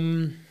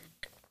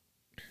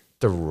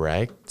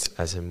direct,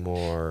 as in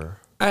more...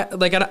 I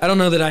don't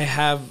know that I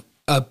have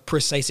a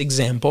precise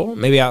example.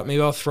 Maybe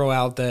I'll throw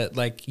out that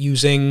like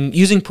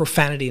using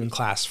profanity in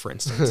class, for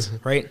instance,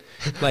 right?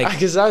 Like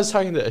because I was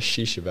talking to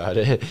Ashish about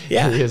it.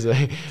 Yeah, he was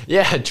like,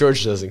 "Yeah,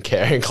 George doesn't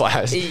care in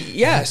class."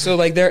 Yeah, so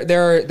like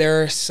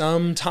there are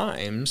some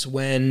times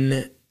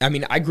when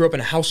I grew up in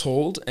a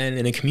household and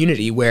in a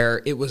community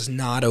where it was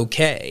not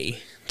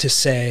okay to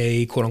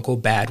say quote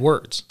unquote bad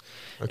words.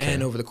 Okay.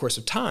 And over the course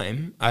of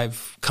time,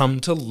 I've come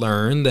to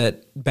learn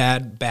that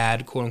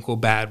bad quote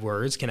unquote bad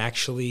words can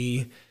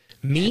actually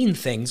mean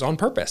things on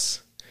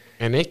purpose.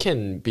 And it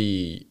can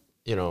be,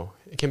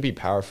 it can be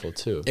powerful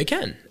too. It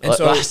can. And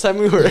so last time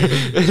we were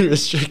in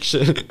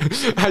restriction,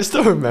 I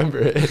still remember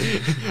it.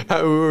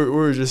 I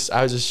was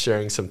just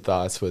sharing some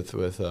thoughts with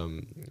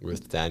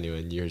Daniel,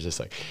 and you were just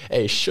like,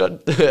 "Hey,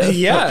 shut."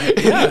 Yeah.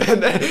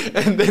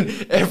 and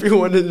then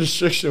everyone in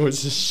restriction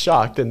was just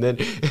shocked, and then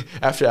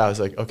after that, I was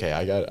like, "Okay,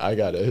 I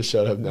gotta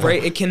shut up now."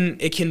 Right. It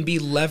can be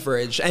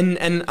leveraged,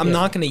 and I'm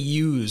not going to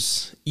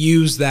use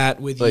that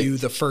with you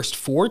the first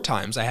 4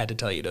 times I had to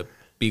tell you to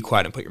be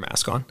quiet and put your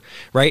mask on,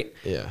 right?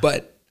 Yeah.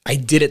 But I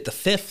did it the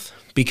 5th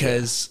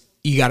because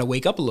you got to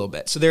wake up a little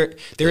bit. So there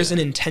is an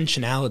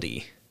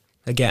intentionality.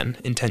 Again,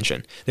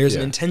 intention. There's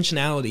an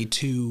intentionality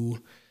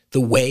to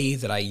the way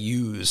that I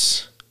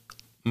use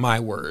my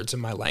words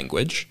and my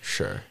language.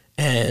 Sure.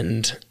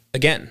 And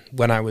again,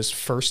 when I was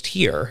first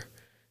here,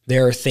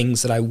 there are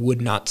things that I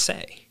would not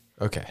say.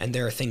 Okay. And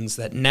there are things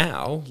that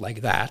now,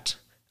 like that,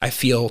 I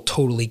feel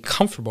totally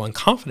comfortable and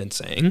confident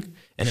saying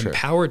and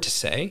empowered to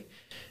say.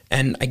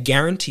 And I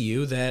guarantee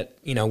you that,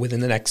 within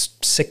the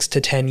next 6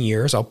 to 10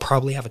 years, I'll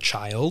probably have a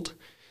child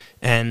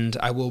and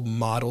I will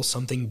model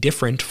something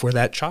different for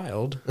that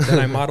child than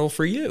I model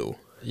for you.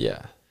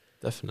 Yeah,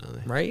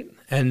 definitely. Right?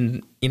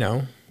 And,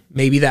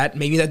 maybe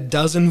that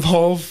does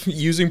involve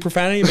using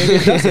profanity, maybe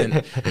it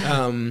doesn't.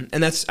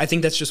 And I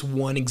think that's just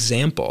one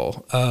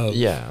example of,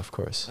 of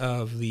course,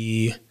 of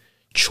the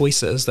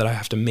choices that I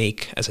have to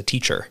make as a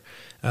teacher,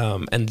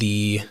 and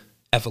the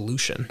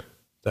evolution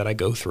that I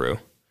go through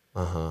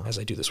as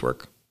I do this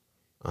work.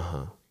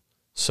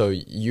 So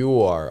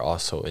you are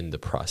also in the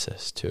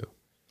process too.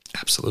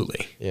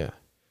 Absolutely. Yeah.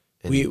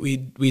 And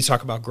we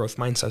talk about growth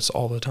mindsets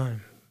all the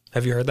time.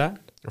 Have you heard that?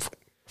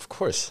 Of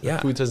course. Yeah.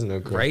 Who doesn't know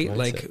growth mindset?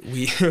 Like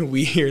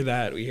we hear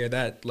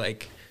that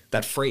like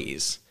that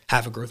phrase,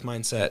 have a growth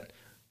mindset,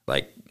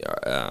 like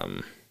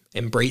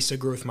embrace a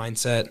growth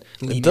mindset.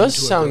 It does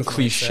sound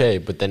cliche,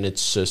 but then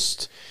it's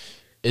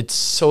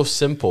so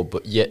simple,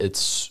 but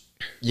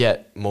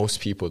yet most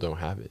people don't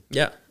have it.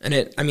 Yeah. And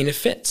it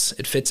fits.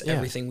 It fits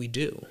everything we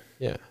do.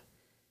 Yeah.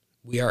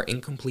 We are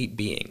incomplete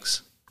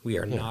beings. We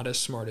are not as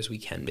smart as we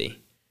can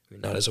be. We're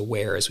not as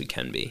aware as we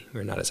can be.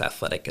 We're not as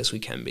athletic as we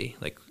can be.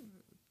 Like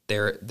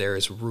there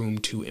is room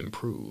to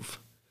improve.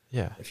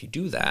 Yeah. If you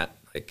do that,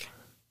 like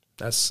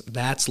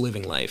that's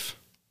living life.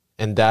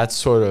 And that's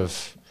sort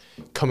of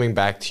coming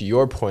back to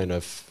your point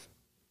of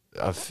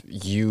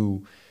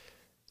you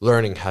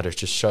learning how to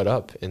just shut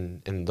up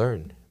and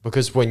learn.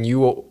 Because when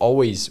you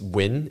always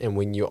win and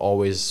when you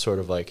always sort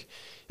of like,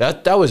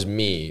 that was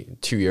me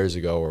 2 years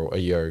ago or a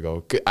year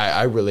ago.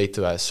 I relate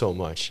to that so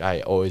much.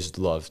 I always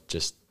loved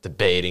just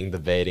debating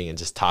and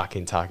just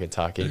talking.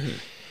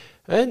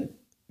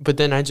 But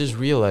then I just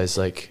realized,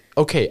 like,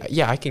 okay,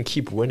 yeah, I can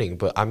keep winning,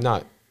 but I'm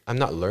not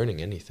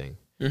learning anything.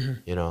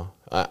 You know,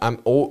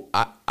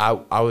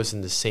 I was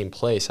in the same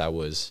place I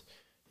was,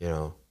 you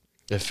know,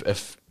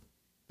 if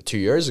 2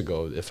 years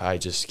ago, if I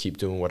just keep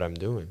doing what I'm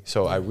doing.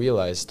 So I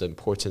realized the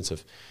importance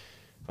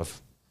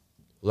of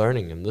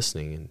learning and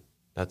listening, and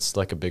that's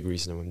like a big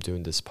reason I'm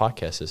doing this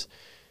podcast. Is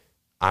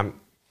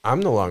I'm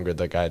no longer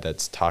the guy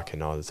that's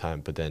talking all the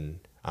time, but then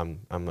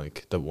I'm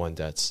like the one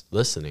that's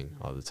listening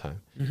all the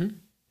time,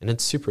 and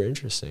it's super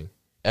interesting.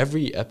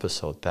 Every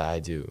episode that I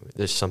do,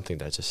 there's something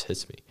that just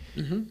hits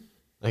me.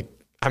 Like,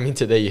 I mean,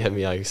 today you hit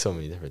me like so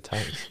many different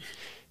times,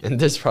 and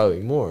there's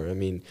probably more. I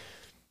mean,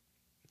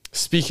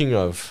 speaking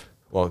of,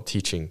 well,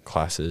 teaching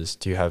classes,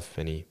 do you have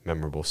any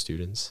memorable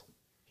students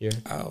here?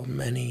 Oh,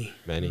 many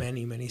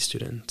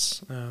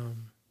students.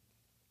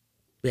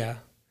 Yeah,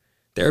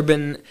 there have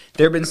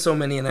been so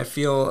many, and I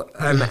feel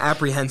I'm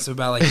apprehensive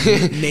about like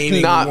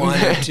naming one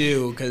or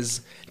two,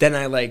 because then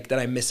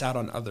I miss out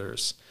on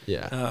others.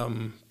 Yeah.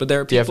 But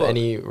there are people. Do you have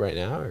any right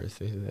now or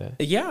things like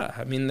that? Yeah,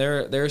 I mean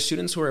there are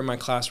students who are in my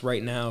class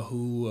right now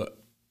who,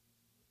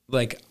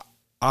 like,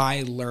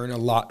 I learn a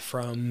lot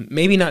from.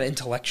 Maybe not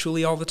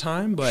intellectually all the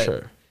time, but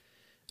sure.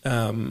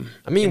 I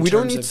mean, we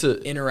don't need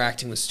to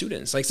interacting with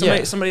students. Like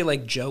somebody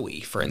like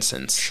Joey, for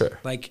instance. Sure.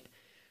 Like,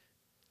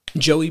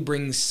 Joey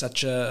brings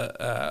such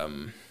a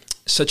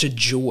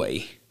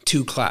joy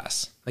to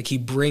class. Like he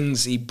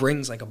brings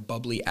like a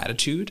bubbly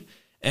attitude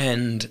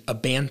and a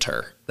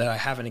banter that I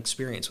haven't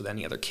experienced with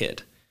any other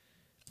kid.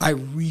 I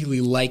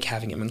really like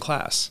having him in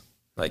class.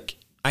 Like,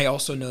 I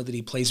also know that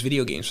he plays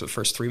video games for the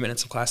first 3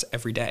 minutes of class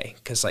every day,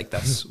 because like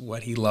that's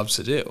what he loves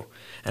to do.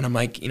 And I'm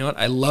like, you know what?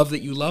 I love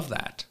that you love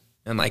that.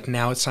 And like,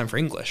 now it's time for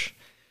English.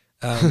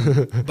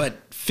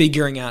 But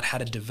figuring out how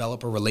to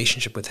develop a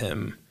relationship with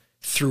him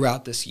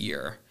throughout this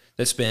year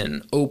that's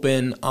been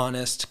open,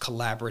 honest,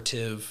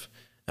 collaborative,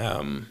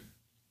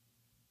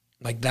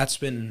 like that's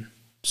been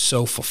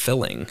so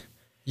fulfilling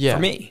for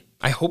me.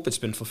 I hope it's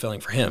been fulfilling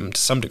for him to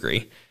some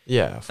degree.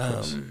 Yeah, of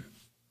course.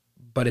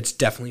 But it's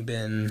definitely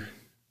been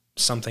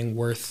something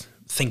worth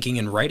thinking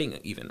and writing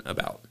even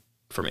about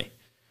for me.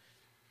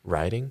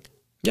 Writing?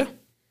 Yeah.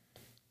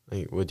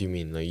 Like, what do you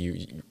mean? Like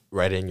you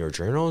write in your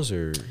journals,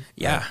 or?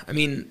 Yeah, I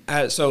mean,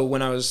 so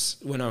when I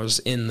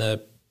was in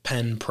the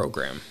Penn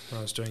program, when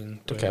I was doing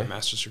my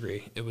master's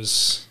degree,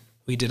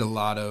 we did a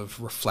lot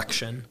of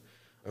reflection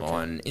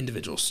on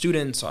individual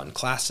students, on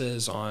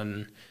classes,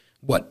 on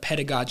what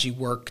pedagogy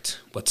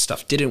worked, what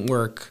stuff didn't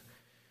work,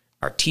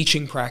 our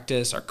teaching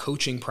practice, our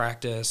coaching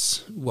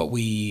practice, what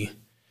we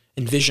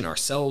envision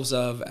ourselves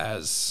of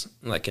as,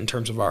 like, in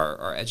terms of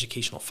our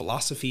educational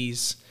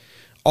philosophies.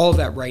 All of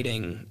that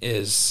writing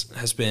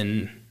has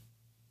been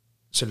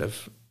sort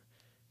of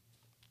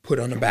put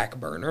on a back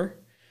burner,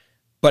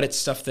 but it's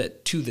stuff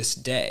that to this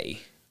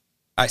day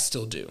I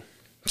still do.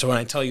 So when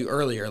I tell you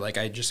earlier, like,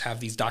 I just have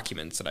these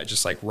documents that I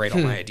just like write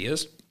all my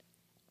ideas,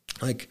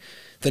 like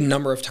the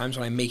number of times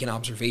when I make an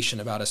observation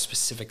about a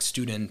specific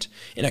student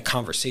in a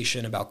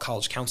conversation about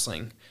college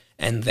counseling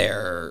and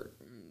their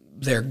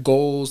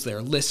goals,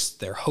 their lists,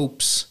 their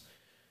hopes,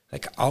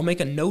 like, I'll make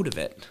a note of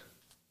it.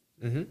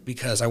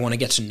 Because I want to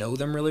get to know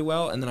them really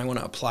well, and then I want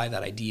to apply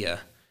that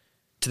idea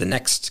to the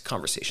next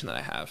conversation that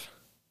I have.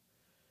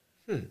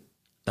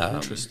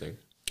 Interesting.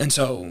 And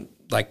so,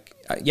 like,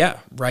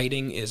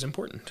 writing is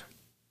important.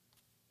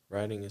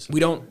 Writing is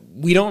important.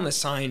 We don't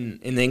assign,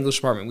 in the English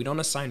department, we don't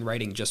assign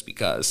writing just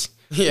because.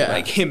 Yeah.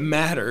 Like, it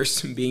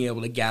matters being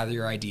able to gather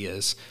your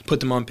ideas, put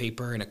them on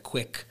paper in a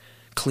quick,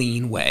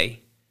 clean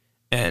way,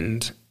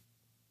 and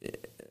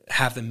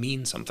have them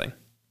mean something.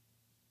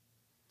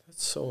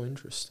 That's so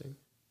interesting.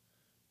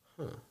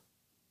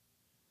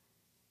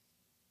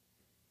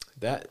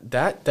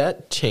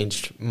 That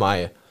changed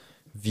my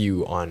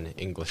view on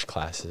English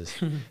classes,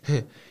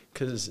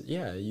 because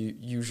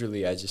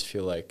usually I just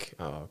feel like,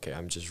 oh, okay,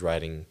 I'm just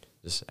writing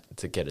just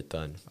to get it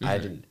done. I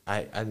didn't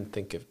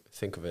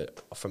think of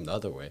it from the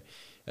other way,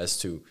 as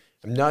to,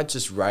 I'm not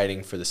just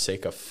writing for the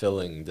sake of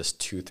filling this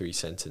 2-3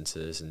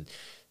 sentences and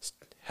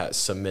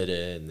submit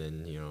it and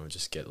then, you know,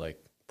 just get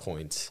like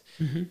points.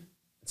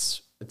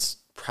 It's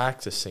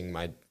practicing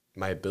my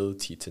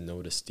ability to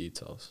notice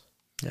details.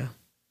 Yeah.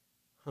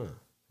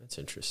 That's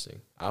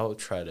interesting. I'll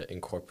try to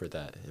incorporate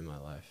that in my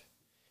life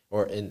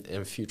or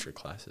in future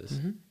classes.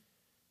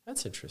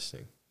 That's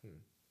interesting.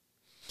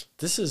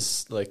 This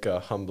is like a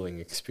humbling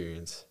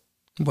experience.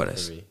 What for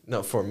is? me.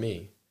 No, for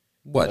me.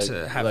 What, like,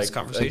 to have this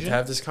conversation? Like, to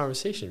have this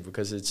conversation,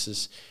 because it's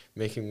just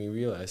making me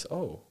realize,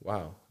 oh,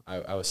 wow,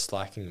 I was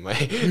slacking my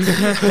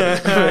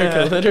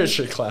American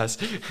literature class.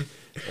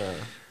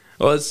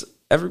 Well,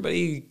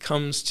 everybody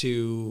comes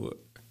to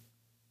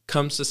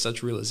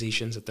such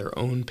realizations at their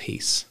own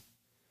pace.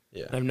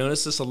 Yeah. And I've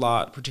noticed this a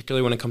lot,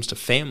 particularly when it comes to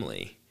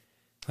family.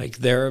 Like,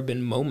 there have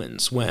been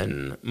moments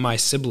when my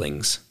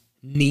siblings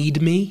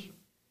need me,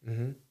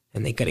 and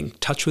they get in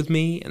touch with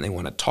me, and they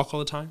want to talk all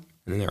the time.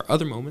 And then there are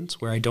other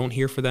moments where I don't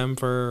hear from them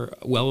for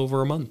well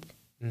over a month.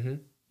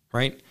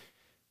 Right?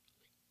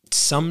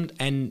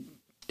 And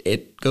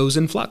it goes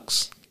in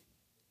flux.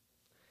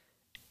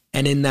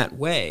 And in that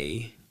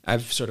way,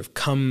 I've sort of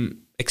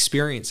come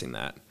experiencing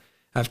that.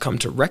 I've come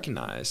to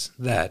recognize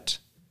that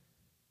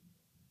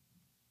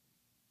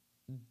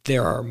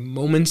there are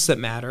moments that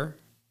matter,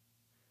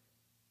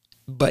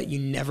 but you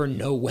never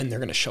know when they're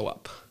going to show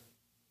up.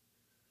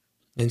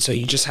 And so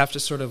you just have to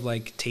sort of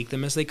like take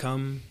them as they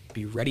come,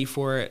 be ready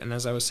for it. And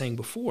as I was saying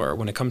before,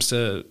 when it comes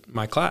to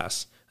my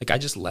class, like, I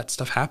just let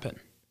stuff happen.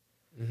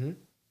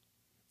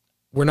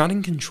 We're not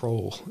in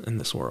control in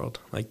this world.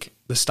 Like,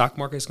 the stock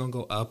market is going to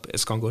go up,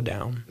 it's going to go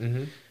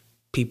down.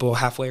 People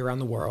halfway around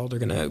the world are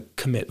going to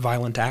commit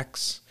violent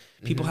acts.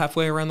 People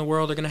halfway around the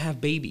world are going to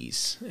have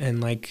babies and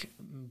like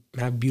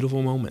have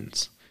beautiful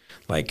moments.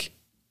 Like,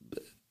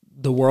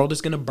 the world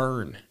is going to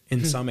burn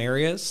in some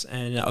areas,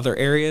 and in other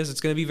areas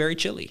it's going to be very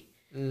chilly.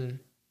 I'm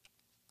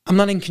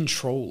not in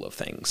control of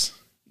things.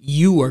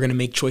 You are going to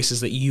make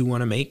choices that you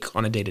want to make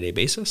on a day-to-day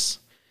basis,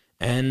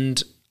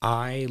 and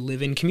I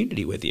live in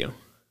community with you.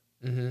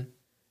 And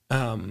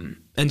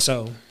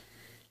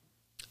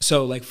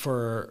so like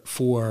for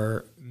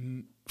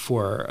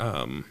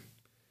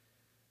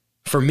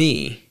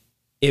me,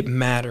 it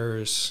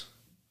matters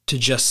to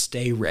just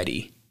stay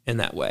ready in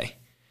that way,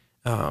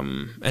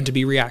 and to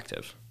be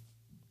reactive.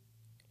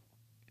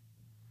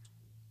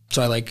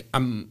 So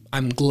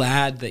I'm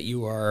glad that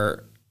you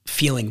are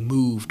feeling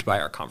moved by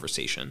our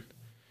conversation,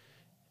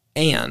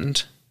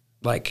 and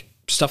like,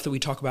 stuff that we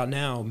talk about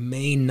now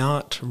may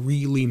not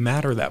really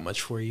matter that much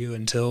for you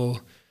until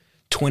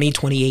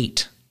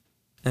 2028.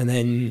 And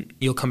then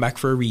you'll come back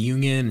for a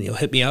reunion and you'll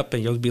hit me up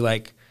and you'll be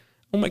like,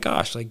 oh my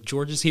gosh, like,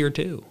 George is here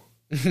too.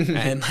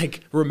 And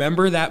like,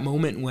 remember that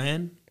moment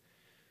when?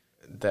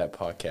 That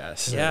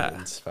podcast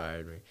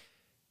inspired me.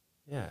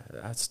 Yeah,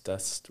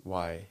 that's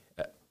why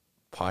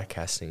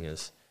podcasting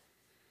is,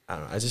 I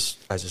don't know,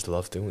 I just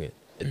love doing it.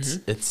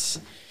 It's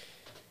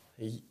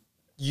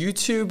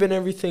YouTube and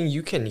everything,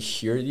 you can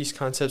hear these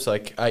concepts,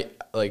 like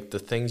the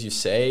things you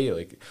say,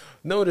 like,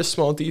 notice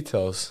small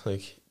details,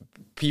 like,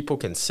 people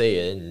can say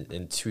it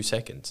in 2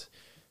 seconds,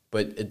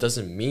 but it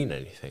doesn't mean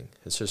anything.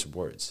 It's just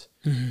words.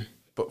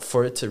 But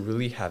for it to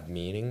really have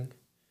meaning,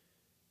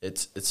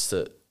 it's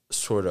to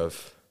sort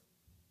of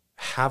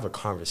have a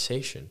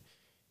conversation,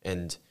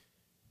 and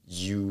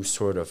you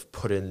sort of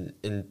put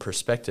in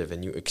perspective,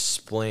 and you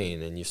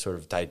explain, and you sort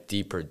of dive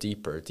deeper.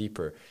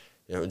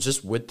 You know,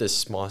 just with this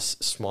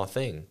small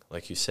thing,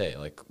 like you say,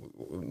 like,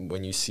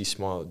 when you see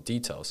small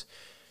details,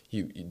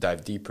 you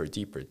dive deeper,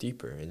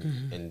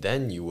 and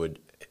then you would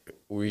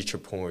reach a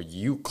point where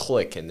you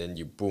click, and then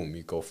you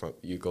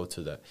go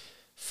to the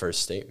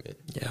first statement.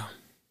 Yeah,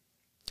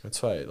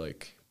 that's why,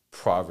 like,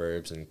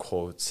 proverbs and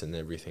quotes and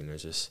everything are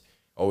just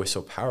always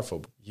so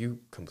powerful. You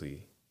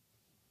completely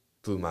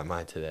blew my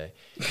mind today.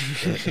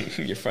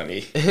 You're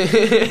funny.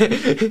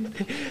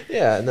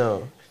 Yeah,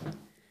 no.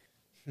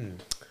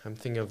 I'm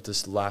thinking of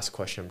this last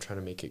question. I'm trying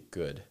to make it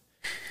good.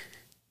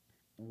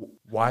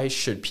 Why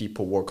should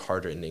people work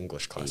harder in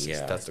English classes?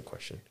 Yeah. That's the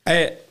question.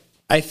 I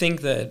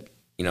think that,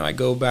 I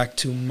go back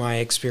to my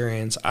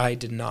experience. I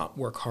did not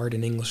work hard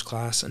in English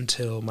class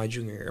until my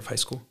junior year of high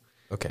school.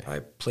 Okay. I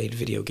played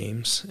video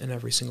games in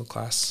every single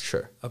class.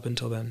 Sure. Up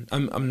until then.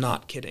 I'm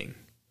not kidding.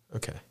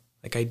 Okay.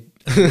 Like, I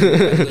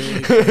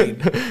literally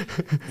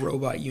played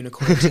Robot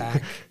Unicorn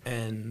Attack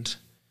and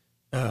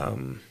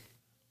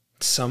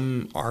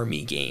some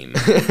army game.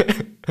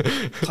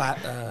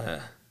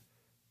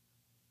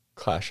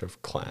 Clash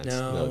of Clans.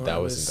 No, that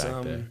wasn't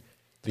back there.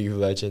 League of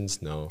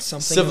Legends. No.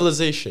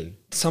 Civilization.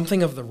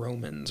 Something of the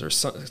Romans or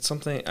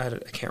something. I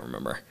can't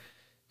remember.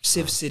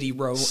 Civ City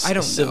Row. I don't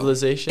know.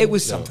 Civilization? It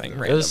was something,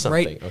 right? It was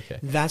something, right? Okay.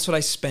 That's what I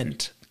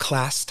spent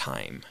class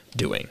time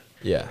doing.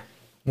 Yeah.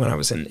 When I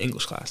was in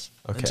English class.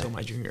 Okay. Until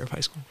my junior year of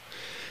high school.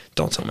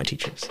 Don't tell my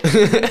teachers.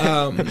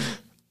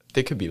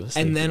 They could be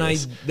listening.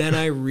 And then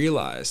I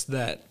realized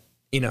that,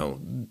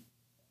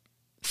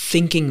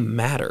 thinking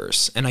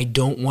matters, and I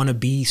don't want to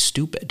be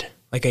stupid.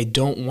 Like, I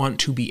don't want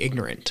to be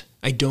ignorant.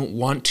 I don't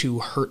want to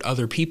hurt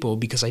other people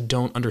because I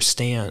don't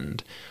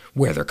understand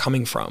where they're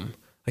coming from.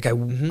 Like, I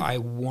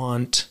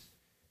want,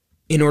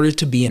 in order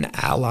to be an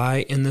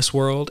ally in this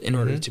world, in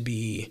order to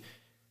be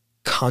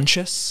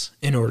conscious,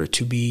 in order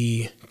to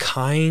be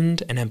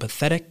kind and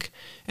empathetic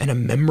and a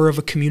member of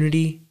a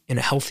community in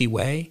a healthy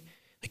way,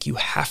 like, you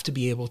have to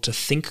be able to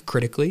think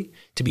critically,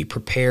 to be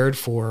prepared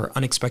for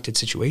unexpected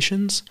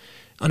situations,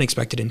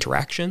 unexpected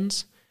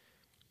interactions.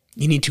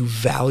 You need to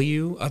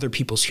value other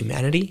people's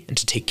humanity and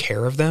to take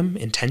care of them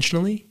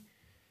intentionally.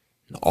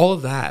 And all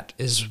of that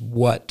is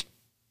what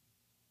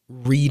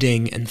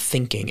reading and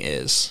thinking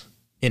is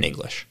in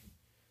English.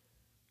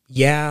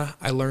 Yeah,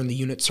 I learned the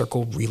unit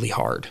circle really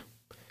hard.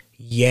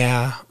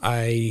 Yeah,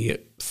 I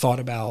thought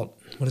about,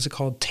 what is it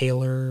called?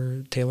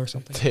 Taylor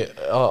something?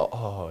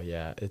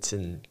 Yeah. It's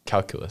in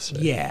calculus,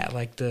 right? Yeah,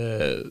 like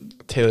the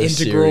Taylor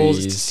integrals,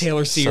 series,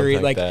 Taylor something series,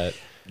 like like that.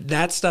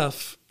 that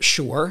stuff.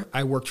 Sure,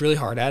 I worked really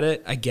hard at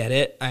it. I get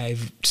it.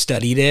 I've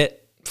studied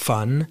it.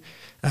 Fun.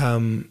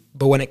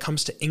 But when it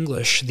comes to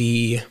English,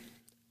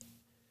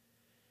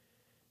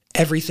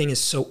 everything is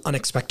so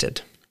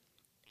unexpected.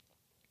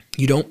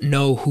 You don't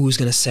know who's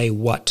going to say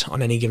what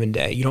on any given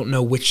day. You don't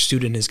know which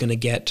student is going to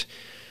get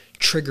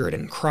triggered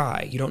and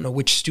cry. You don't know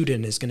which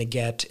student is going to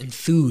get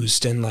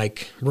enthused and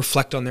like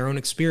reflect on their own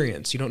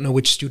experience. You don't know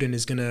which student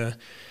is going to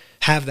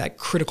have that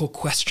critical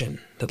question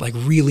that like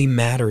really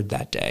mattered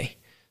that day,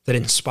 that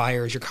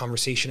inspires your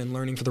conversation and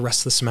learning for the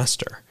rest of the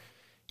semester.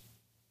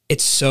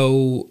 It's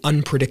so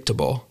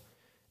unpredictable.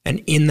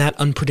 And in that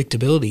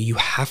unpredictability, you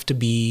have to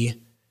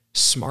be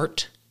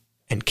smart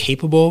and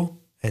capable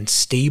and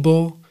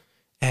stable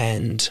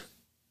and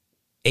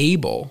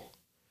able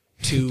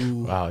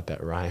to Wow,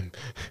 that rhyme.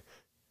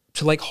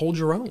 to like hold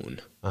your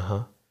own.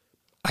 Uh-huh.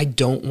 I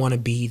don't want to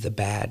be the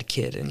bad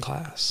kid in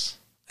class.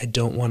 I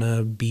don't want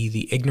to be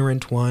the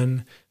ignorant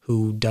one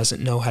who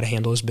doesn't know how to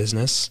handle his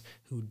business,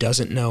 who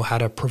doesn't know how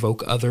to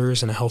provoke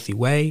others in a healthy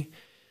way,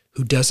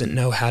 who doesn't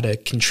know how to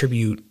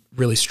contribute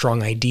really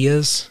strong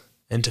ideas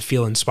and to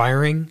feel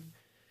inspiring.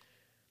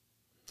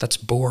 That's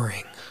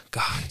boring.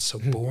 God, it's so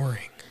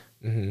boring.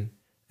 Mm-hmm.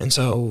 And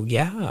so,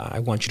 yeah, I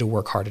want you to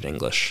work hard at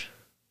English.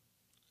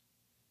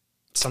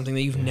 It's something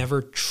that you've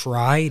never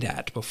tried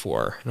at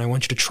before, and I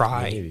want you to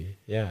try. Maybe,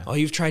 yeah. All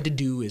you've tried to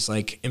do is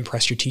like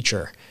impress your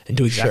teacher and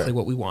do exactly Sure.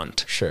 what we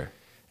want. Sure.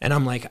 And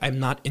I'm like, I'm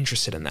not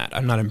interested in that.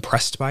 I'm not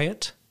impressed by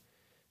it.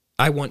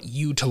 I want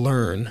you to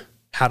learn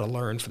how to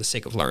learn for the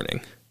sake of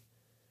learning.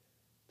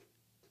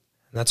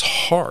 And that's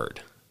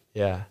hard.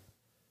 Yeah.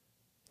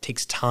 It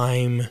takes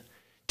time.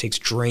 It's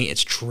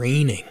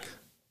draining.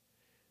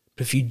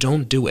 But if you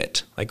don't do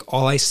it, like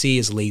all I see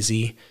is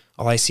lazy.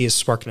 All I see is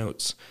Spark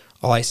Notes.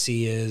 All I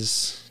see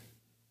is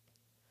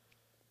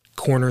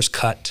corners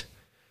cut.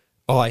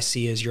 All I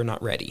see is you're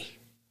not ready.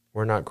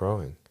 We're not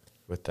growing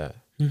with that.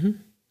 Mm-hmm.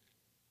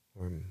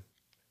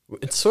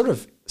 It's sort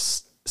of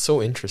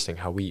so interesting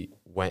how we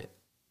went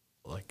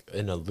like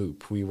in a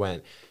loop. We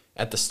went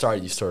at the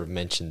start, you sort of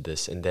mentioned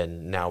this, and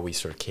then now we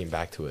sort of came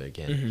back to it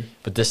again. Mm-hmm.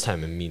 But this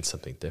time it means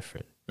something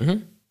different.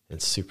 Mm-hmm.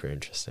 It's super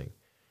interesting.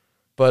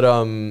 But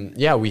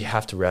yeah, we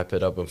have to wrap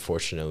it up,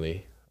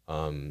 unfortunately.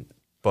 But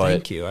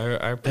thank you.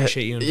 I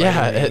appreciate you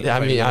inviting me. I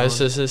mean, I was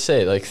just to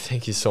say, like,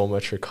 thank you so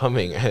much for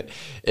coming.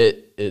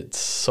 It's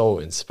so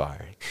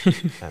inspiring.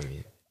 I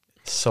mean,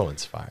 so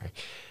inspiring.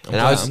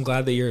 I'm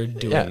glad that you're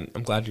doing.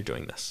 I'm glad you're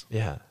doing this.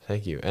 Yeah,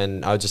 thank you.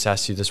 And I'll just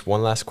ask you this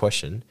one last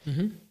question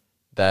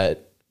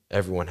that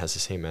everyone has the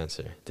same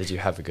answer. Did you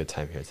have a good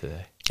time here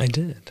today? I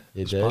did.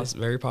 You did?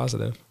 Very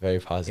positive. Very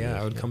positive. Yeah,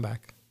 I would come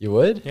back. You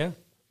would? Yeah.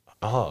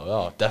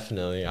 Oh,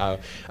 definitely. I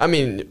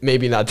mean,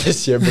 maybe not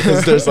this year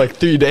because there's like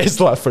 3 days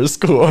left for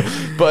school,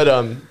 but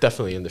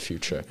definitely in the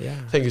future. Yeah.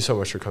 Thank you so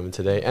much for coming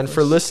today. And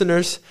for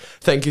listeners,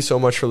 thank you so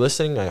much for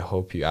listening. I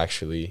hope you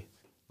actually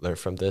learned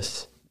from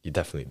this. You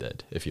definitely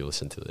did if you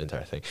listened to the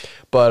entire thing.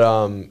 But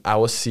I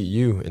will see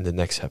you in the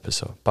next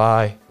episode.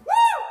 Bye.